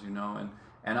 as you know.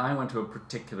 And I went to a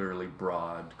particularly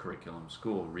broad curriculum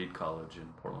school, Reed College in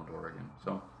Portland, Oregon.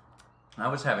 So I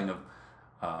was having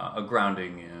a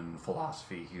grounding in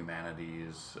philosophy,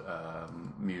 humanities,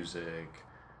 music,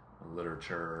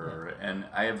 literature, and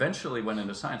I eventually went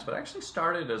into science, but I actually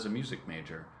started as a music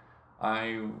major.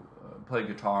 I played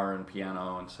guitar and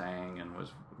piano and sang and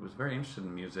was very interested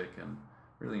in music and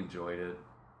really enjoyed it.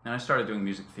 And I started doing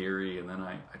music theory, and then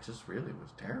I just really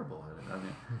was terrible at it.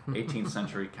 I mean, 18th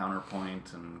century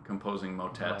counterpoint and composing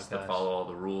motets that follow all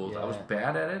the rules. I was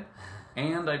bad at it,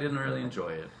 and I didn't really enjoy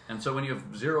it. And so when you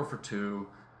have 0 for 2,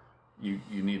 you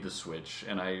need to switch.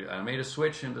 And I made a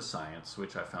switch into science,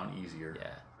 which I found easier.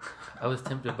 Yeah. I was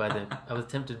tempted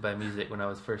by music when I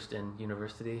was first in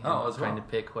university. Oh, as well. Trying to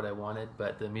pick what I wanted,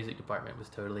 but the music department was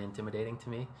totally intimidating to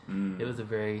me. It was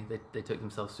they took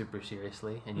themselves super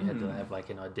seriously, and you had to have like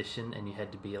an audition, and you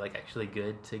had to be like actually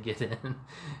good to get in.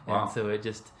 Wow. And so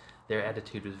their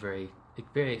attitude was very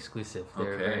exclusive. They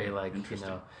were very like, you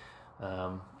know,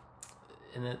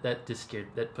 and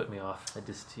that put me off. I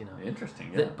just, you know,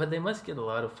 interesting. Yeah. But they must get a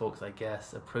lot of folks, I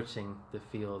guess, approaching the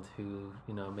field who,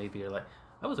 you know, maybe are like,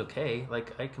 I was okay.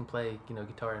 Like I can play, you know,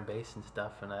 guitar and bass and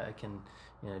stuff, and I can,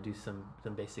 you know, do some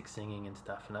basic singing and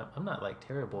stuff. And I'm not like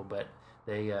terrible, but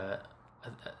they,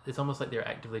 it's almost like they're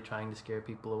actively trying to scare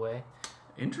people away.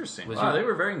 Interesting. Wow, they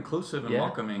were very inclusive and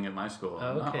welcoming at my school. Oh,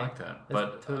 okay. Not like that. That's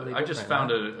but totally I just different,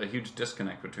 found a huge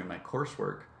disconnect between my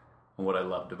coursework and what I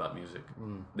loved about music.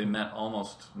 They met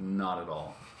almost not at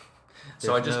all.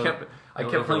 So I just kept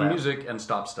playing music and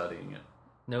stopped studying it.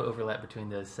 No overlap between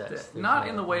those sets. Not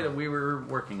in the way that we were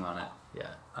working on it.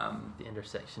 Yeah. The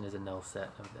intersection is a null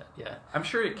set of that. Yeah. I'm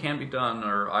sure it can be done,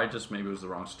 or I just maybe was the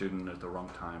wrong student at the wrong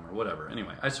time, or whatever.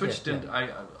 Anyway, I switched into.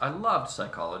 I loved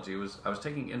psychology. I was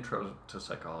taking intro to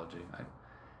psychology,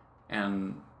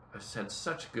 and I had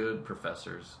such good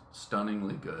professors,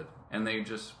 stunningly good, and they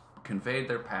just conveyed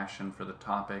their passion for the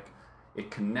topic.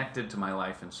 It connected to my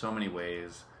life in so many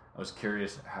ways. I was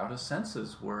curious, how do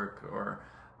senses work, or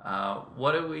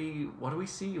what do we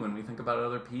see when we think about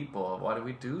other people? Why do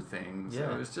we do things?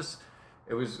 Yeah.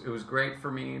 It was great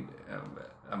for me.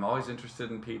 I'm always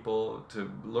interested in people,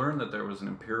 to learn that there was an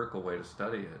empirical way to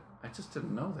study it. I just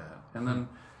didn't know that. And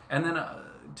then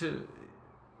to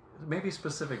maybe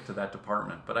specific to that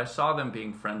department, but I saw them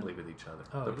being friendly with each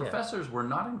other. The professors were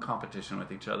not in competition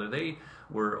with each other. They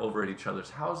were over at each other's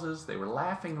houses. They were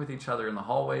laughing with each other in the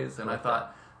hallways, and I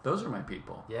thought, those are my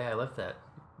people. Yeah, I love that.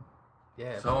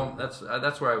 Yeah. So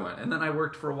that's where I went, and then I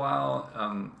worked for a while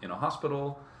in a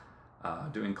hospital,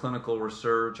 doing clinical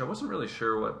research. I wasn't really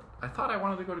sure what I thought. I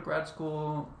wanted to go to grad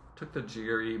school. Took the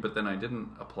GRE, but then I didn't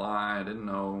apply. I didn't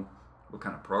know what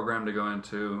kind of program to go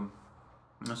into.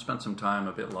 I spent some time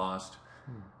a bit lost,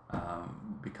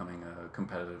 becoming a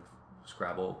competitive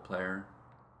Scrabble player.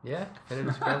 Yeah,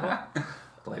 competitive Scrabble.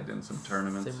 Played in some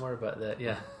tournaments. Say more about that.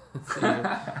 Yeah.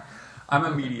 I'm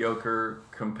a mediocre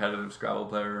competitive Scrabble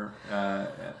player,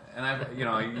 and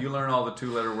you learn all the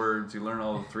 2-letter words, you learn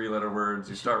all the 3-letter words,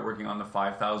 you start working on the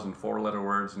 5,000 4-letter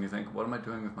words, and you think, what am I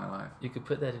doing with my life? You could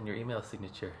put that in your email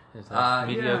signature.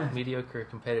 Mediocre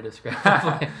competitive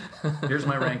Scrabble player. Here's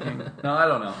my ranking. No, I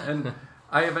don't know. And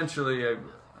I eventually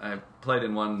I played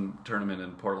in one tournament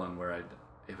in Portland where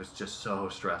it was just so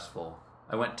stressful.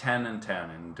 I went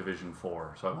 10-10 in Division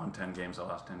 4, so I won 10 games. I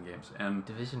lost 10 games. And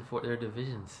Division 4, there are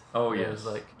divisions. Oh yes,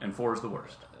 and 4 is the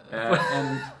worst.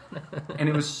 And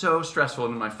it was so stressful.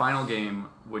 And in my final game,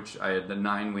 which I had the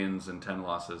 9 wins and 10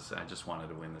 losses, I just wanted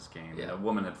to win this game. Yeah. And a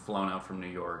woman had flown out from New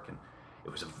York, and it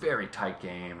was a very tight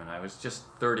game. And I was just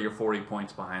 30 or 40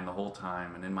 points behind the whole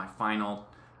time. And in my final,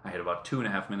 I had about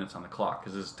 2.5 minutes on the clock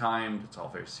because it's timed. It's all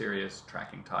very serious,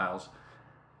 tracking tiles.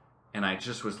 And I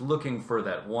just was looking for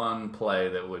that one play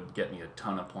that would get me a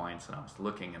ton of points. And I was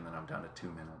looking, and then I'm down to 2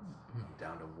 minutes. I'm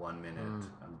down to 1 minute.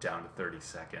 I'm down to 30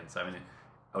 seconds. I mean,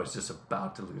 I was just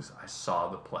about to lose. I saw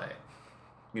the play.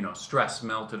 Stress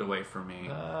melted away from me.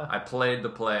 I played the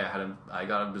play. I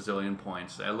got a bazillion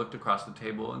points. I looked across the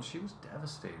table, and she was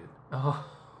devastated. Oh.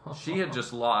 She had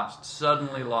just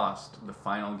suddenly lost the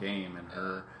final game in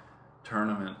her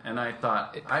tournament, and I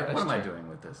thought, what am I doing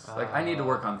with this? I need to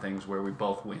work on things where we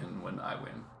both win when I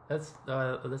win. That's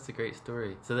a great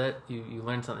story. So that you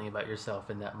learned something about yourself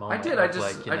in that moment. I did.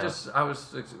 I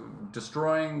was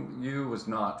destroying you was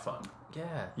not fun.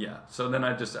 Yeah. So then I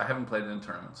haven't played it in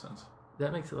tournaments since.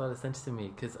 That makes a lot of sense to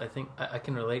me because I think I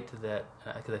can relate to that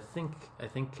because I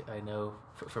think I know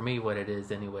for me what it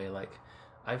is anyway. Like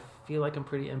I feel like I'm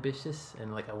pretty ambitious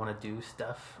and like I want to do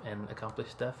stuff and accomplish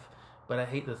stuff, but I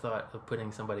hate the thought of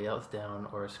putting somebody else down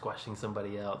or squashing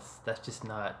somebody else. That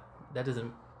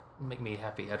doesn't make me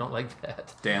happy. I don't like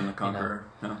that. Dan the Conqueror.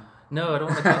 No, I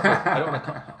don't want to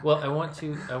conquer. Well, I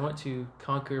want to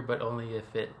conquer, but only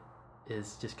if it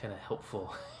is just kind of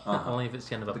helpful. Only if it's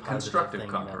kind of a constructive thing,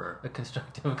 conqueror. A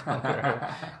constructive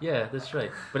conqueror. Yeah, that's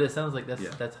right. But it sounds like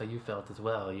that's how you felt as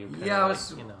well.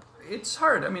 It's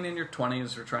hard. I mean, in your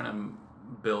 20s, you're trying to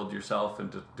build yourself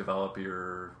and to develop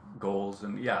your goals,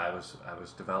 and I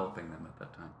was developing them at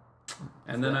that time.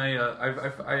 And then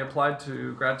I applied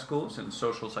to grad schools in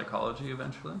social psychology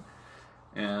eventually,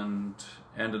 and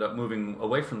ended up moving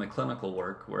away from the clinical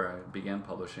work where I began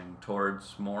publishing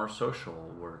towards more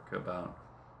social work about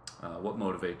what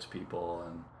motivates people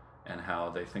and how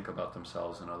they think about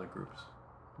themselves and other groups.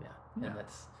 Yeah. And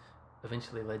that's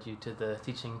eventually led you to the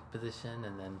teaching position,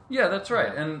 and then... Yeah, that's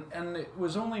right. And it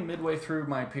was only midway through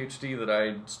my PhD that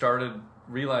I started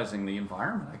realizing the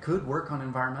environment. I could work on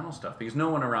environmental stuff because no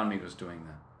one around me was doing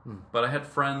that. But I had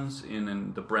friends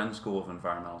in the Bren School of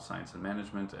Environmental Science and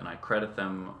Management, and I credit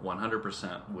them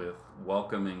 100% with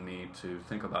welcoming me to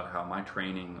think about how my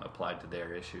training applied to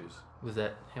their issues. Was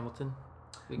that Hamilton?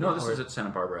 No, this is at Santa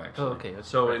Barbara, actually. Oh, okay.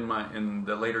 So right. in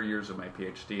the later years of my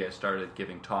PhD, I started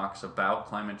giving talks about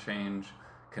climate change,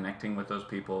 connecting with those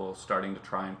people, starting to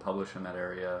try and publish in that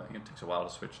area. It takes a while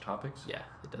to switch topics. Yeah,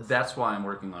 it does. That's why I'm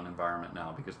working on environment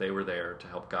now, because they were there to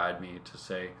help guide me to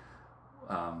say,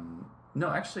 no,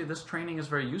 actually, this training is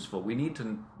very useful. We need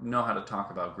to know how to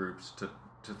talk about groups,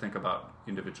 to think about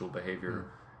individual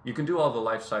behavior. You can do all the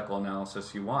life cycle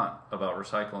analysis you want about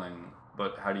recycling,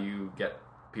 but how do you get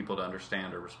people to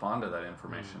understand or respond to that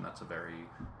information? That's a very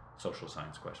social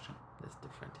science question. That's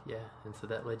different, yeah. And so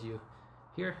that led you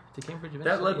here to Cambridge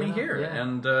eventually? That led me here,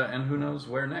 and who knows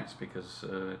where next, because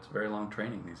it's a very long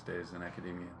training these days in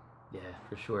academia. Yeah,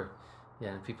 for sure.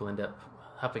 Yeah, and people end up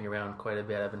hopping around quite a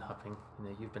bit. I've been hopping.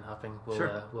 You've been hopping.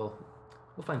 We'll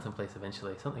find some place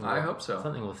eventually. I hope so.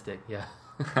 Something will stick. Yeah.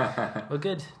 Well,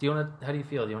 good. How do you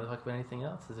feel? Do you want to talk about anything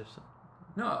else? Is there some?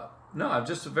 No. I'm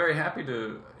just very happy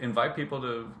to invite people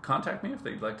to contact me if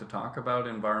they'd like to talk about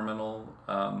environmental,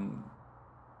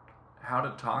 how to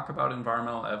talk about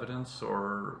environmental evidence,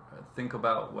 or think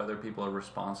about whether people are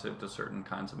responsive to certain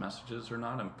kinds of messages or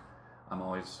not. I'm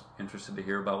always interested to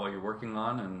hear about what you're working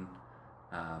on, and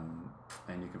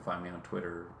you can find me on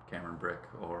Twitter, Cameron Brick,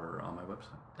 or on my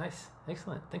website. Nice.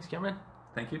 Excellent. Thanks, Cameron.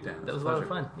 Thank you, Dan. That was a lot of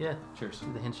fun. Yeah. Cheers.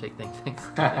 The handshake thing. Thanks.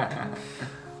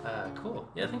 Cool.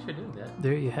 Yeah, thanks for doing that.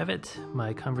 There you have it.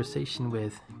 My conversation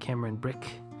with Cameron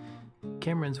Brick.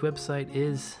 Cameron's website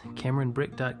is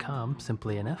CameronBrick.com,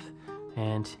 simply enough.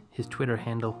 And his Twitter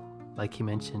handle, like he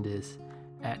mentioned, is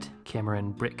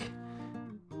 @CameronBrick.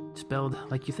 Spelled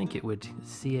like you think it would.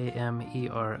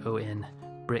 Cameron.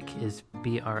 Brick is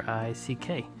Brick. I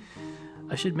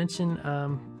should mention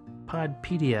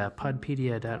Podpedia.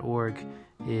 Podpedia.org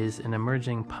is an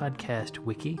emerging podcast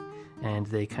wiki, and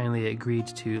they kindly agreed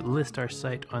to list our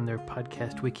site on their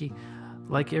podcast wiki.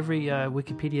 Like every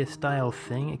Wikipedia-style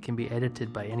thing, it can be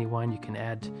edited by anyone. You can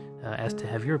add, ask to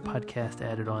have your podcast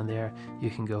added on there. You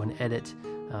can go and edit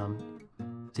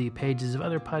the pages of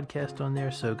other podcasts on there,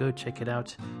 so go check it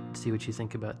out and see what you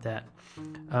think about that.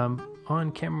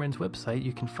 On Cameron's website,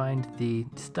 you can find the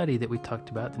study that we talked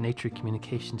about, the Nature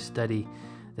Communication Study,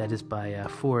 that is by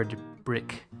Ford,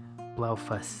 Brick,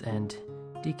 Blaufuss, and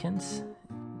Deakins.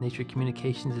 Nature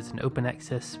Communications is an open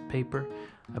access paper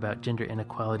about gender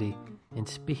inequality in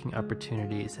speaking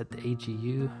opportunities at the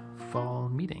AGU fall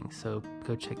meeting. So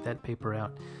go check that paper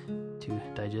out to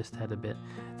digest that a bit.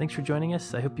 Thanks for joining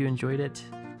us. I hope you enjoyed it.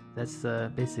 That's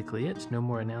basically it. No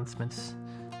more announcements.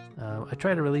 I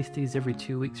try to release these every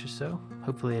 2 weeks or so.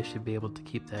 Hopefully I should be able to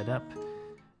keep that up.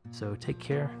 So take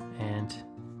care and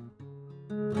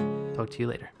talk to you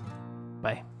later.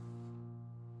 Bye.